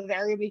tell from the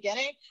very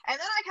beginning. And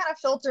then I kind of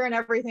filter in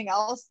everything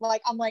else.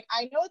 Like I'm like,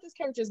 I know what this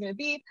character is going to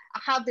be. I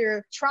have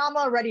their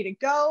trauma ready to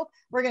go.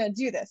 We're going to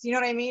do this. You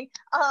know what I mean?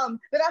 But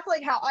that's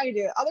like how I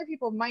do it. Other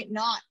people might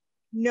not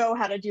know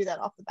how to do that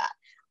off the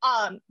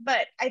bat.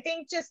 But I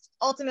think just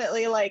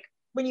ultimately, like,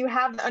 when you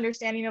have the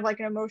understanding of like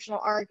an emotional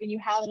arc and you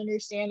have an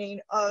understanding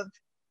of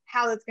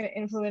how that's going to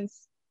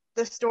influence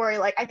the story,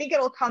 like I think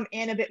it'll come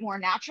in a bit more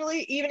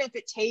naturally, even if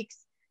it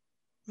takes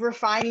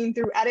refining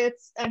through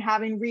edits and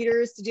having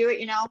readers to do it,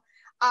 you know.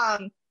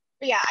 But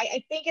yeah,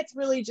 I think it's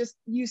really just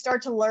you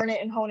start to learn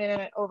it and hone in on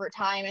it over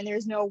time, and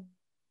there's no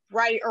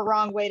right or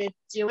wrong way to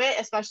do it,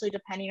 especially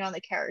depending on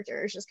the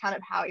character. It's just kind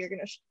of how you're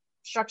going to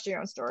structure your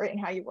own story and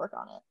how you work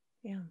on it.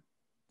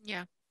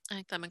 Yeah, I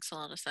think that makes a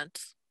lot of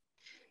sense.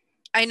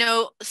 I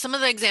know some of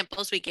the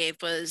examples we gave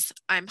was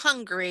I'm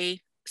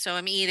hungry, so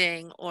I'm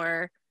eating,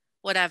 or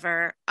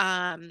whatever.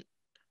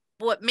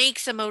 What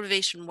makes a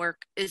motivation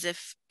work is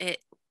if it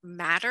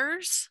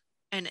matters,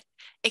 and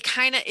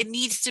it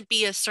needs to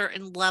be a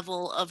certain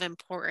level of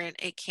important.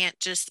 It can't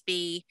just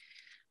be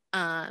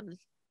I'm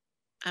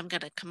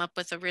gonna come up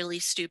with a really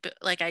stupid,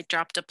 like I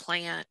dropped a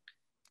plant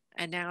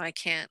and now I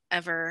can't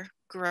ever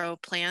grow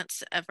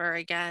plants ever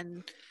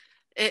again.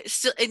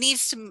 It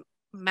needs to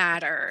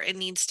matter. It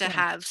needs to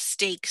have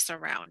stakes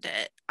around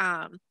it.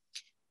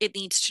 It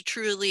needs to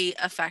truly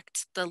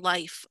affect the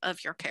life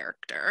of your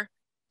character,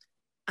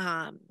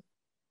 and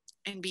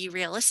be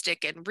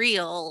realistic and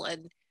real.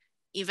 And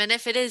even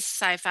if it is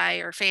sci-fi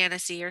or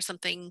fantasy or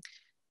something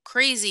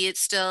crazy, it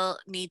still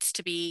needs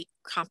to be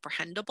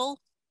comprehensible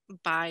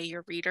by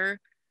your reader.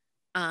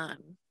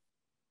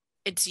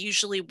 It's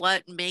usually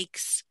what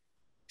makes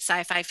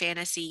sci-fi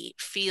fantasy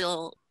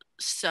feel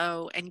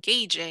so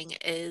engaging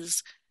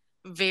is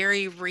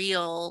very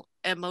real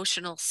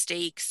emotional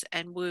stakes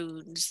and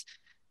wounds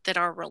that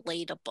are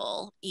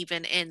relatable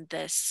even in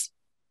this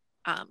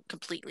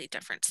completely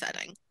different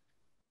setting.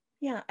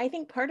 Yeah, I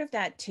think part of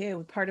that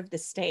too, part of the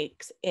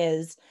stakes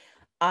is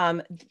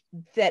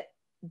that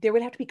there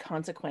would have to be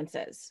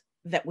consequences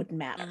that would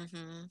matter,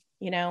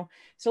 you know?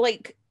 So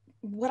like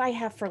what I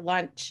have for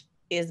lunch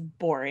is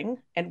boring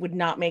and would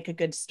not make a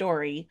good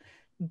story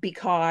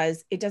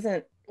because it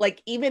doesn't,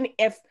 like, even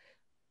if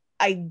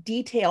I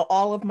detail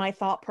all of my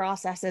thought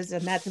processes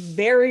and that's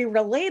very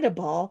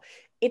relatable,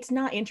 it's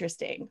not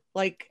interesting.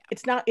 Like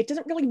it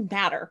doesn't really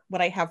matter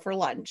what I have for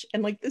lunch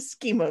and like the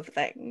scheme of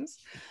things.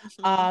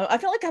 I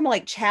feel like I'm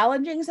like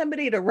challenging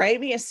somebody to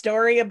write me a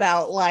story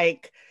about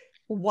like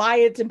why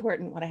it's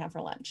important what I have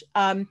for lunch.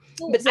 But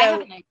so I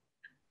have an idea.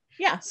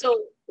 Yeah.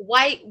 So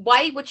why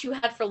what you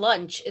had for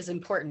lunch is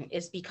important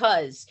is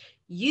because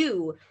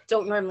you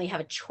don't normally have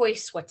a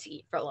choice what to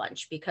eat for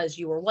lunch because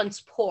you were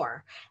once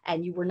poor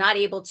and you were not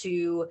able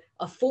to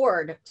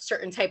afford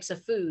certain types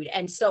of food.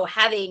 And so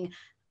having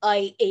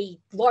a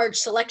large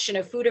selection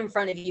of food in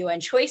front of you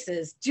and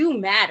choices do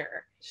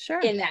matter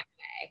in that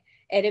way.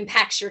 It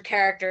impacts your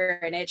character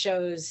and it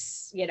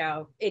shows, you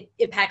know, it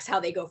impacts how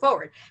they go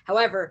forward.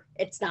 However,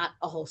 it's not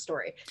a whole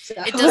story. So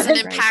it doesn't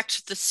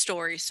impact the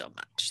story so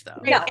much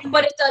though. No,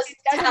 but it does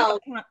tell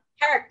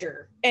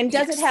character. And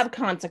does it have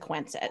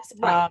consequences?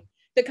 Right.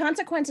 The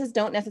consequences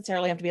don't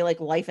necessarily have to be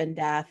like life and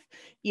death.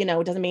 You know,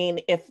 it doesn't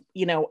mean if,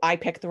 you know, I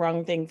pick the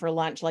wrong thing for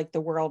lunch, like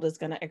the world is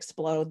going to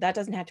explode. That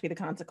doesn't have to be the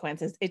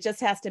consequences. It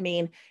just has to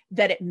mean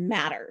that it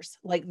matters.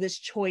 Like this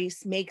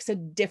choice makes a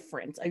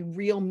difference, a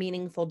real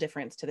meaningful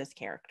difference to this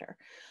character.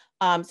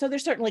 So there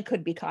certainly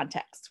could be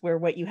contexts where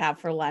what you have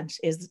for lunch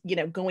is, you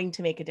know, going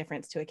to make a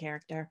difference to a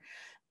character.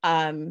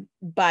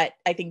 But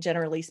I think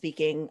generally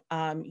speaking,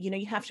 you know,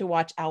 you have to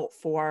watch out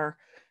for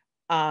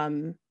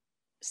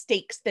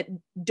stakes that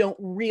don't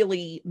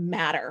really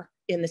matter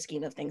in the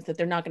scheme of things, that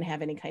they're not going to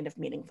have any kind of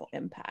meaningful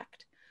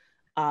impact.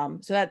 So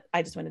that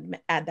I just wanted to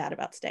add that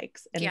about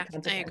stakes and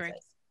consequences. I agree.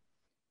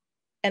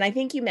 And I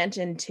think you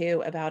mentioned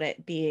too about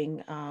it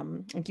being,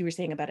 like you were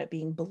saying about it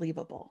being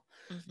believable,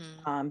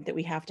 that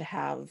we have to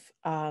have,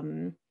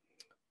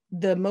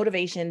 the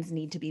motivations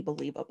need to be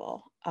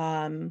believable.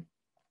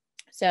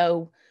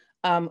 So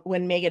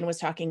when Megan was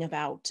talking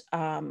about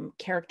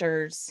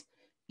characters,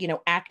 you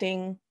know,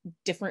 acting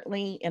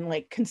differently in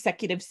like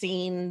consecutive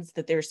scenes,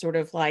 that they're sort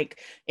of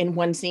like in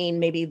one scene,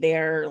 maybe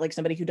they're like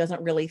somebody who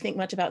doesn't really think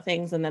much about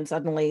things. And then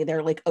suddenly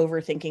they're like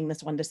overthinking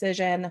this one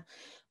decision.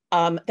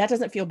 That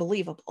doesn't feel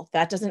believable.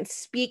 That doesn't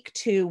speak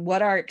to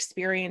what our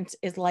experience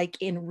is like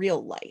in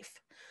real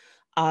life.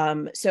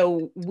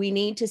 So we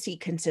need to see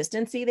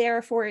consistency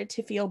there for it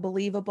to feel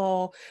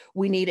believable.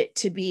 We need it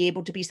to be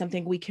able to be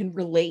something we can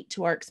relate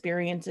to our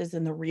experiences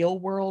in the real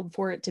world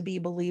for it to be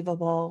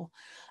believable.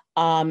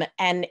 And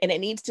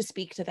it needs to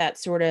speak to that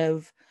sort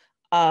of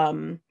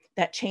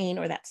that chain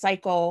or that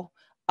cycle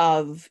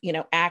of, you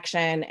know,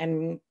 action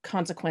and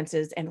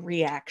consequences and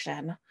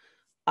reaction.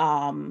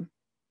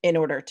 in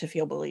order to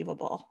feel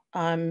believable.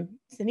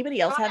 Does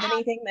anybody else have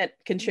anything that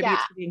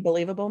contributes to being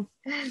believable?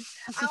 I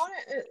want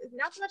to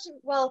not so much,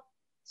 well,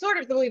 sort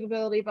of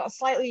believability, but a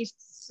slightly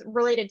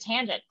related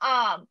tangent.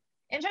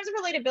 In terms of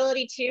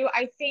relatability too,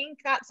 I think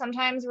that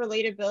sometimes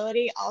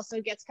relatability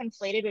also gets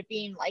conflated with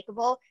being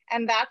likable,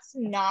 and that's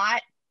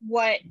not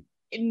what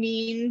it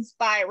means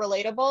by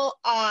relatable.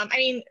 I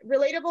mean,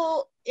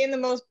 relatable in the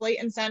most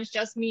blatant sense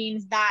just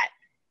means that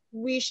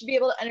we should be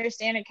able to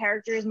understand a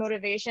character's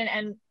motivation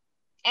and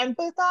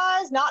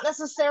empathize, not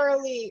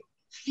necessarily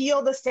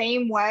feel the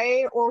same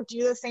way or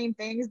do the same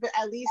things, but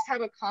at least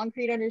have a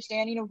concrete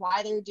understanding of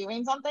why they're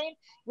doing something,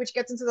 which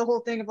gets into the whole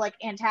thing of like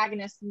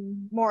antagonists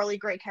and morally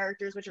great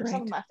characters, which are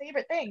some of my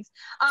favorite things.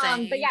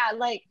 But yeah,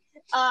 like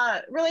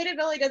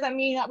relatability doesn't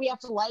mean that we have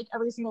to like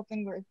every single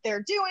thing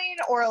they're doing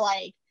or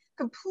like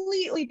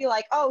completely be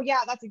like, oh yeah,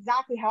 that's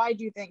exactly how I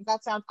do things,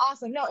 that sounds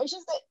awesome. No, it's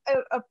just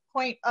a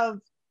point of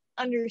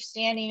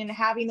understanding and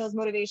having those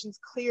motivations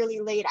clearly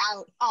laid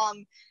out.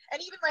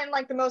 And even in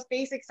like the most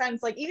basic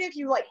sense, like even if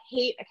you like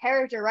hate a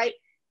character, right,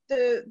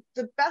 the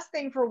best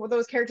thing for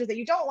those characters that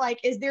you don't like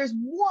is there's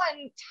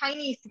one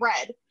tiny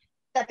thread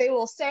that they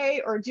will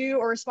say or do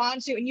or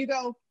respond to and you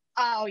go,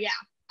 oh yeah,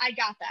 I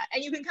got that.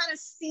 And you can kind of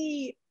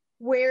see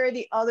where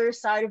the other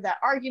side of that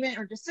argument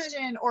or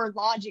decision or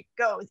logic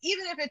goes,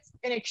 even if it's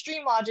an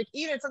extreme logic,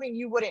 even if it's something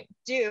you wouldn't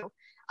do.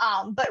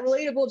 But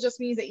relatable just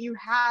means that you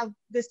have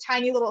this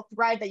tiny little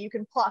thread that you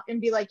can pluck and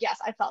be like, yes,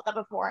 I felt that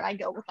before and I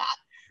go with that.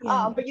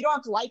 But you don't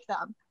have to like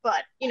them,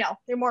 but you know,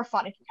 they're more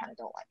fun if you kind of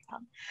don't like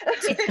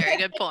them. Very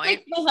good point.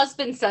 Like my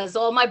husband says,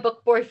 all my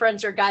book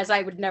boyfriends are guys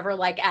I would never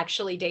like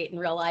actually date in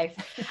real life.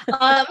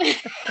 I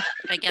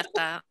get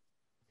that.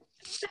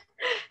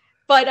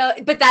 But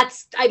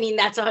that's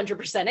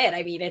 100% it.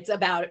 I mean, it's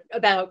about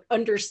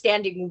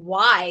understanding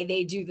why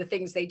they do the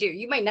things they do.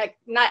 You might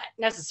not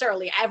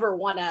necessarily ever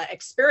want to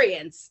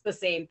experience the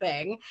same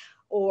thing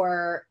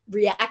or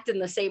react in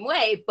the same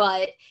way,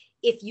 but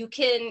if you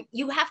can,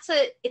 you have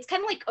to, it's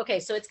kind of like, okay,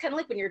 so it's kind of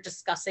like when you're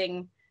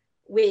discussing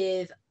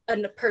with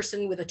a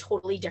person with a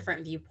totally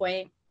different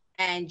viewpoint,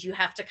 and you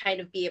have to kind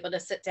of be able to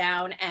sit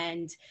down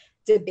and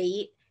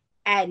debate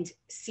and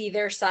see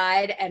their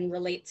side and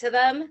relate to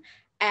them.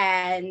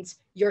 And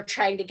you're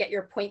trying to get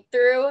your point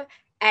through,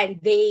 and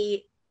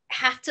they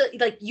have to,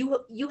 like,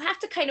 you have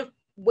to kind of,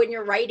 when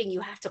you're writing, you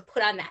have to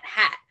put on that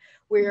hat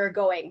where you're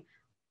going,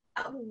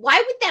 why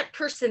would that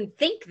person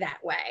think that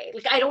way?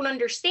 Like, I don't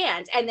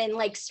understand. And then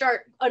like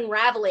start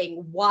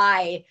unraveling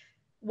what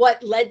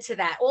led to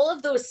that. All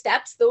of those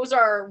steps, those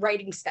are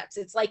writing steps.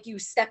 It's like you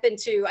step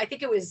into, I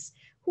think it was,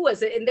 who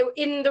was it?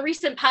 In the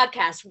recent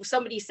podcast,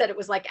 somebody said it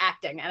was like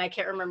acting, and I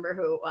can't remember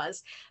who it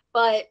was,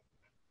 but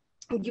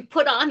you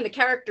put on the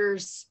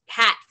character's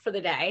hat for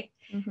the day,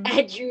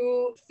 and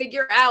you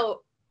figure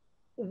out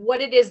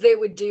what it is they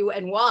would do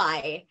and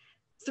why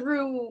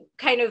through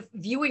kind of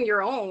viewing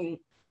your own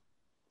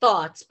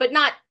thoughts, but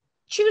not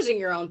choosing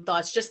your own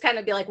thoughts. Just kind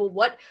of be like, well,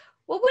 what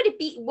would it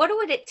be? What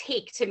would it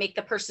take to make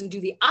the person do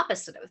the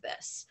opposite of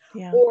this?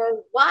 Yeah.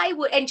 Or why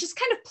would, and just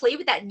kind of play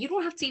with that. You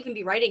don't have to even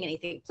be writing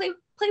anything. Play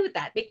with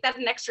that. Make that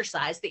an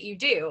exercise that you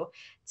do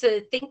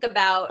to think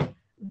about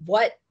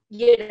what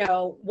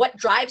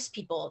drives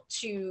people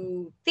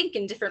to think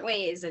in different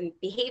ways and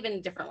behave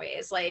in different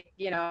ways. Like,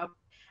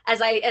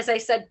 as I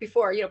said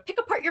before, pick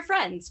apart your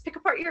friends, pick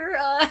apart your,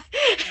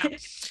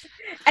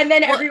 and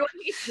then everyone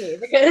hates me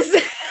because.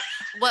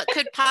 What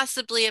could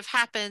possibly have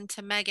happened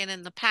to Megan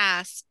in the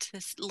past?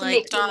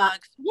 Like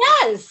dogs.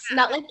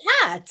 Not like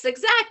cats.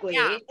 Exactly.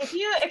 Yeah. If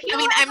you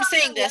I'm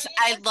saying this.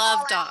 I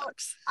love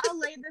dogs. I'll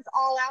lay this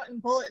all out in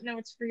bullet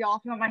notes for y'all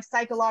if you want my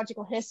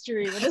psychological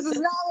history, but this is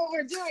not what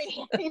we're doing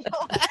here,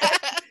 people.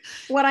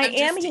 What I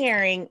am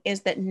hearing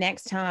is that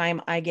next time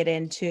I get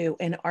into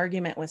an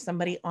argument with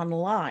somebody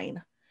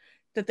online,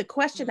 that the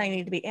question I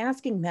need to be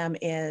asking them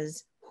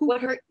is,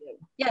 what hurt you?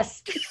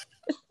 Yes.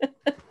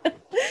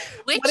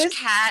 Which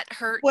cat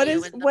hurt you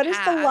in the What past?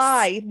 Is the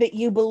lie that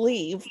you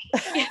believe?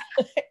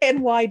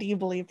 And why do you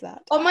believe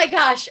that? Oh my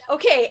gosh.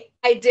 Okay.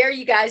 I dare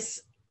you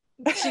guys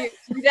to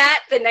do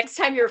that the next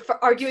time you're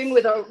arguing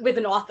with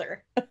an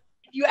author.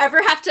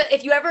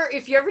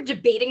 If you're ever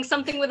debating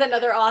something with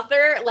another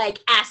author, like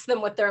ask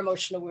them what their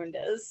emotional wound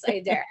is. I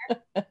dare.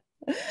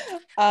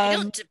 I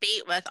don't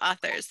debate with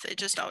authors. They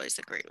just always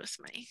agree with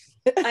me.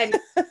 I'm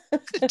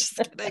just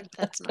kidding.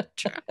 That's not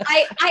true.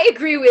 I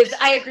agree with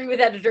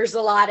editors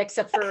a lot,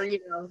 except for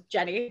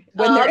Jenny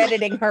when they're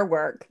editing her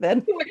work.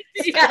 Then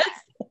yes.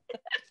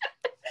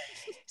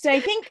 So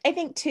I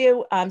think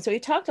too. So we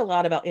talked a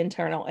lot about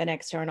internal and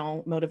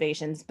external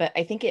motivations, but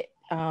I think it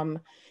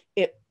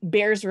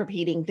bears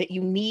repeating that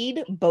you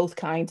need both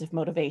kinds of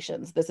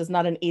motivations. This is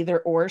not an either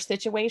or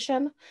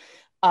situation.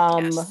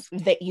 Yes.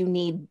 That you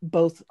need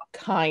both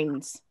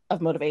kinds of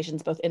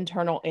motivations, both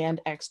internal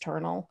and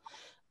external,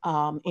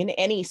 in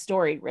any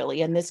story,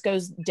 really. And this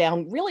goes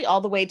down really all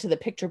the way to the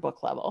picture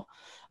book level.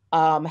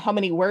 How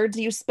many words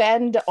you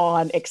spend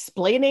on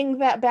explaining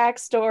that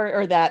backstory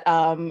or that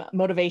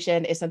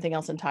motivation is something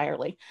else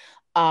entirely.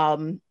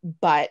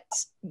 But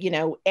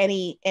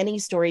any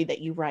story that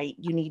you write,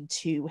 you need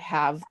to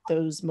have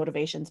those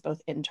motivations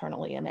both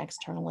internally and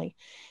externally.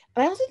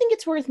 And I also think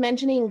it's worth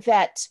mentioning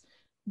that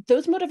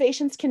those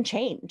motivations can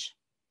change.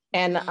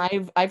 And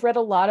I've read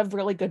a lot of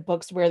really good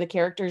books where the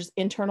characters'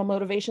 internal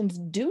motivations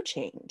do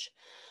change,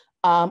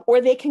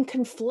 or they can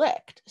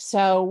conflict.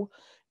 So,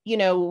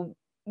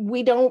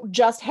 we don't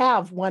just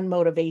have one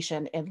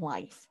motivation in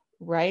life,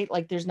 right?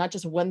 Like there's not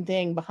just one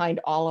thing behind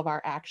all of our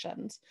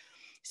actions.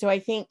 So I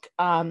think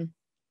some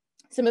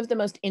of the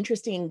most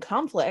interesting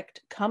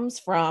conflict comes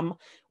from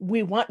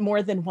we want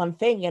more than one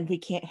thing and we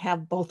can't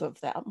have both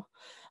of them.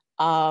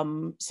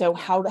 So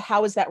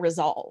how is that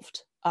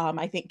resolved?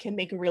 I think can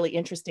make a really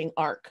interesting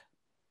arc.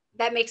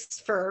 That makes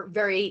for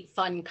very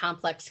fun,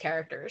 complex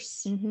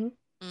characters. Mm-hmm.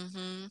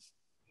 Mm-hmm.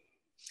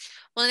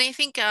 Well, and I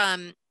think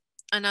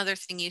another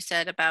thing you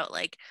said about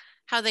like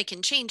how they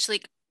can change,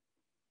 like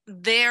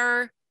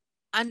their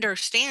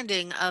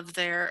understanding of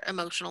their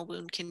emotional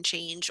wound can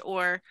change,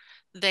 or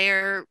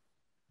their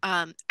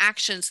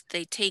actions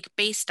they take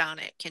based on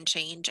it can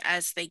change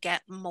as they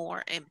get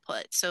more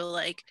input. So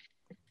like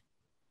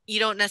you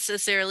don't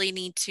necessarily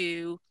need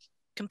to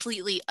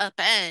completely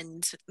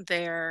upend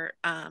their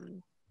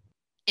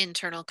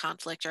internal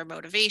conflict or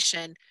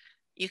motivation.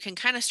 You can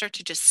kind of start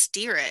to just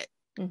steer it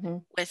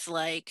with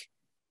like,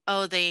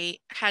 oh, they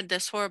had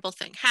this horrible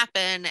thing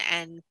happen,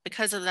 and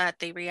because of that,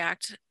 they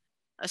react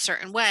a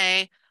certain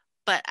way.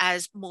 But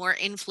as more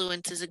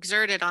influence is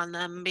exerted on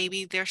them,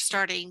 maybe they're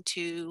starting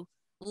to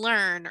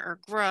learn or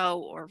grow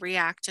or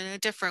react in a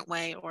different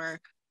way, or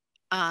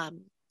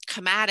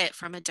come at it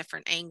from a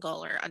different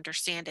angle or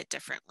understand it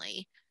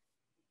differently.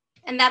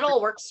 And that all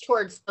works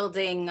towards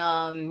building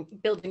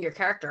your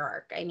character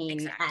arc. I mean,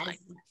 exactly.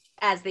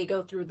 as they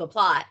go through the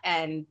plot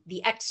and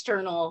the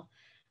external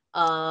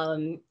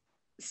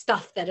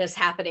stuff that is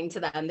happening to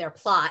them, their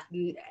plot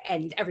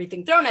and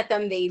everything thrown at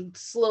them, they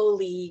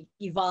slowly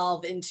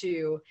evolve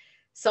into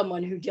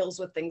someone who deals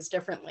with things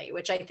differently,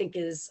 which I think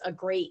is a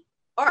great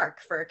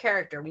arc for a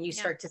character when you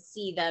start to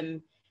see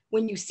them,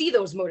 when you see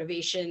those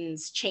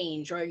motivations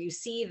change or you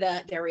see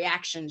their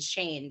reactions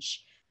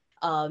change.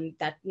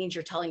 That means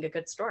you're telling a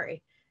good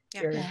story.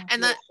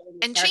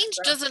 And change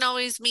doesn't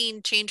always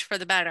mean change for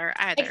the better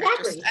either.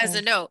 Exactly. Just as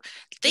a note,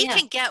 they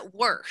can get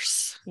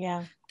worse.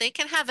 Yeah. They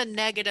can have a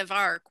negative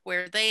arc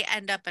where they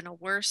end up in a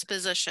worse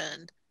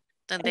position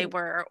than they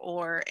were,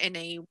 or in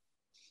a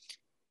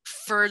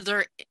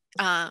further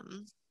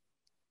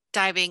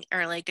diving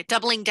or like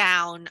doubling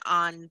down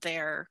on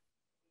their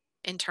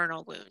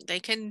internal wound. They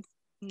can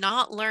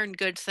not learn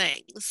good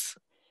things.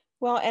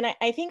 Well, and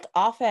I think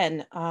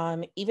often,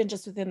 even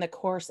just within the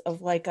course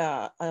of like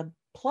a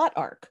plot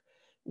arc,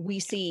 we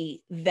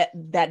see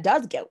that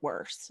does get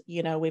worse.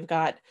 We've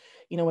got,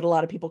 what a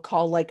lot of people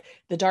call like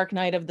the dark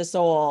night of the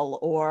soul,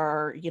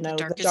 or,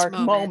 the dark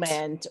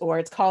moment, or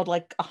it's called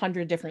like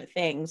 100 different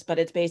things, but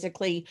it's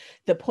basically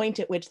the point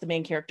at which the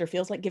main character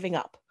feels like giving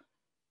up.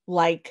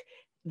 Like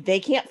they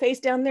can't face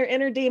down their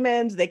inner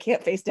demons. They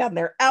can't face down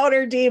their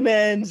outer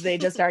demons. They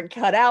just aren't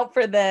cut out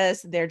for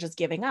this. They're just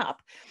giving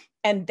up.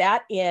 And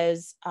that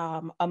is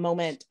a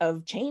moment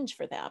of change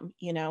for them.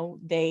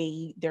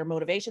 Their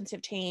motivations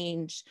have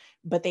changed,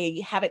 but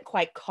they haven't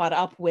quite caught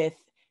up with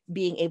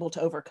being able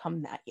to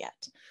overcome that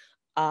yet.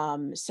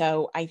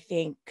 So I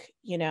think,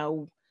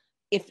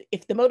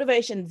 if the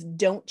motivations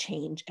don't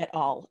change at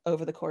all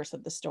over the course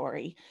of the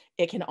story,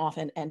 it can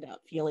often end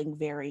up feeling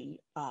very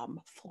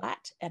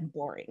flat and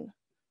boring.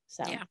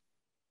 So yeah,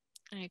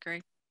 I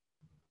agree.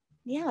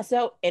 Yeah.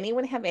 So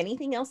anyone have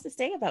anything else to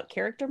say about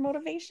character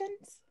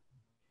motivations?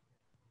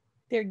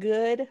 They're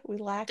good. We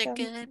like them.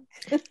 They're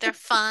good. They're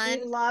fun.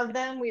 We love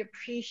them. We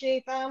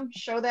appreciate them.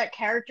 Show that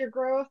character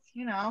growth,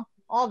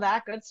 all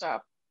that good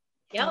stuff.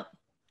 Yep.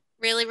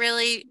 Really,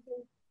 really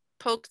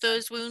poke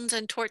those wounds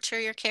and torture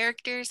your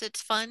characters.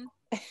 It's fun.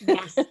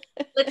 Yes.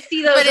 Let's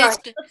see those.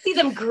 Let's see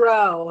them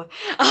grow.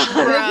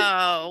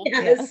 Grow.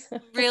 Yes.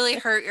 Really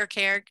hurt your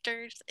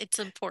characters. It's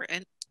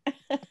important.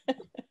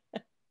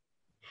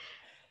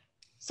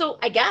 So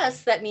I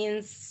guess that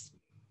means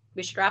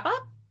we should wrap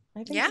up.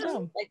 I think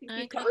so. I think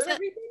we covered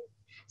everything.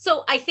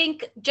 So I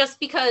think just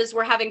because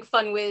we're having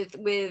fun with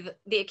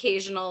the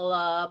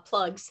occasional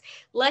plugs,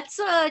 let's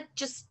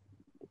just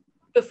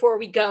before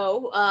we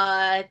go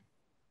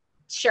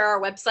share our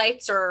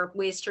websites or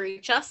ways to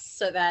reach us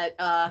so that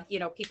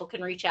people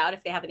can reach out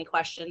if they have any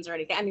questions or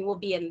anything. I mean, we'll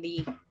be in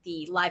the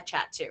live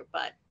chat too,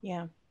 but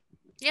yeah.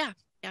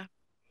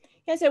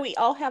 So we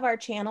all have our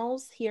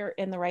channels here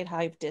in the Right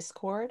Hive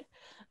Discord.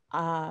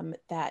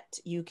 That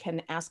you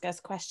can ask us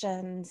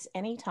questions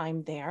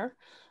anytime there.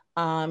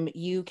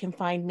 You can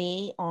find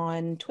me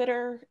on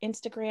Twitter,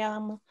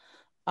 Instagram,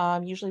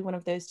 usually one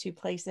of those two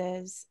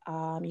places.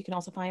 You can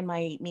also find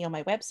me on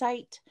my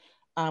website,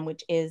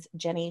 which is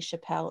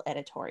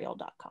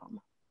jennychappelleeditorial.com.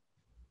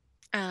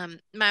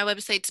 My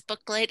website's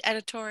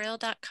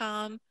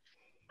booklighteditorial.com.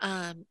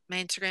 My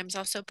Instagram is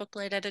also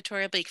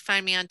booklighteditorial, but you can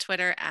find me on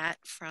Twitter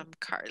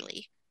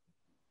 @FromCarly.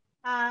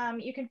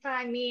 You can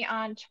find me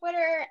on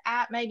Twitter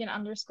at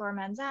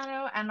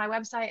Megan_Manzano, and my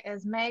website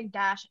is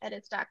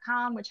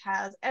meg-edits.com, which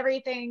has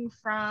everything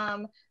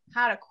from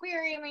how to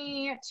query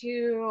me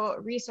to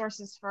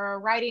resources for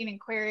writing and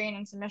querying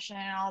and submission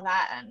and all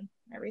that, and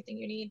everything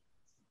you need.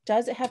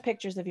 Does it have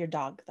pictures of your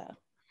dog though?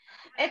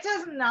 It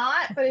does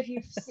not, but if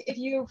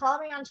you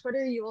follow me on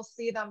Twitter, you will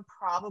see them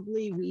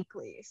probably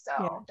weekly. So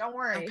Yeah. don't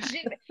worry.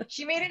 Okay.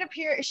 She made it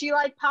appear. She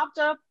like popped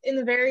up in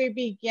the very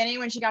beginning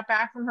when she got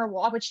back from her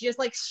walk, but she just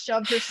like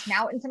shoved her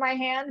snout into my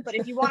hand. But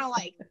if you want to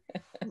like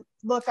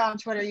look on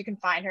Twitter, you can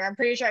find her. I'm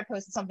pretty sure I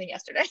posted something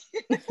yesterday.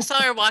 I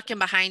saw her walking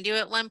behind you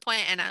at one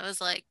point, and I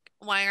was like,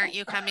 "Why aren't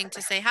you coming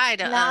to say hi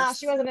to Nah, us?"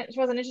 she wasn't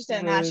interested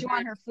in that. She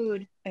wanted her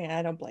food. Yeah,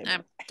 I don't blame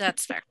her.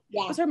 That's fair. Yeah,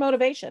 What was her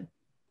motivation?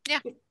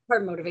 her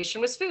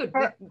motivation was food.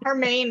 Her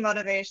main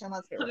motivation.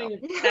 Let's be real.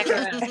 Back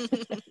around.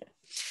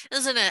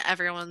 Isn't it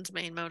everyone's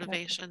main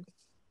motivation?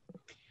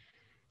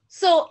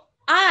 So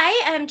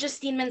I am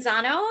Justine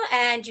Manzano,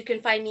 and you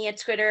can find me at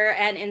Twitter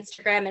and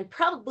Instagram and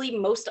probably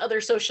most other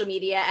social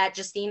media at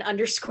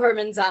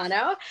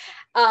Justine_Manzano.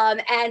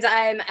 And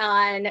I'm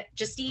on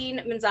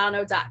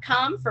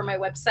JustineManzano.com for my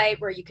website,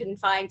 where you can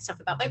find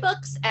stuff about my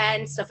books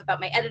and stuff about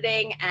my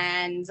editing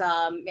and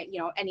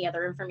any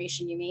other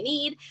information you may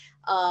need.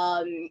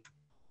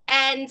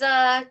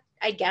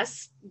 I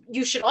guess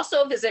you should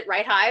also visit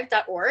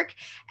writehive.org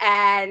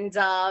and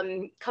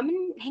come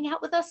and hang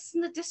out with us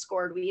in the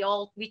Discord. We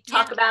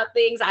talk about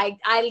things. I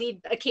lead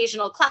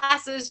occasional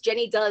classes.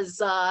 Jenny does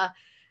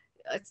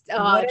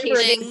Whatever it is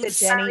things. that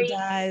Jenny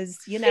does,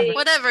 you never.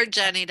 Whatever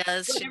Jenny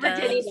does, she whatever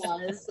does. Jenny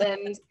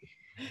does.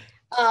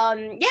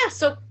 And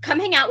so come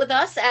hang out with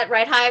us at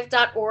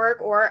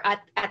writehive.org or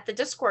at the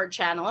Discord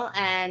channel.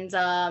 And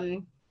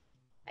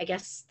I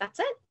guess that's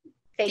it.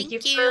 Thank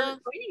you for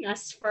joining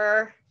us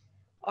for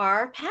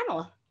our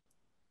panel.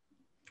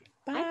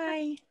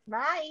 Bye.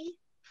 Bye.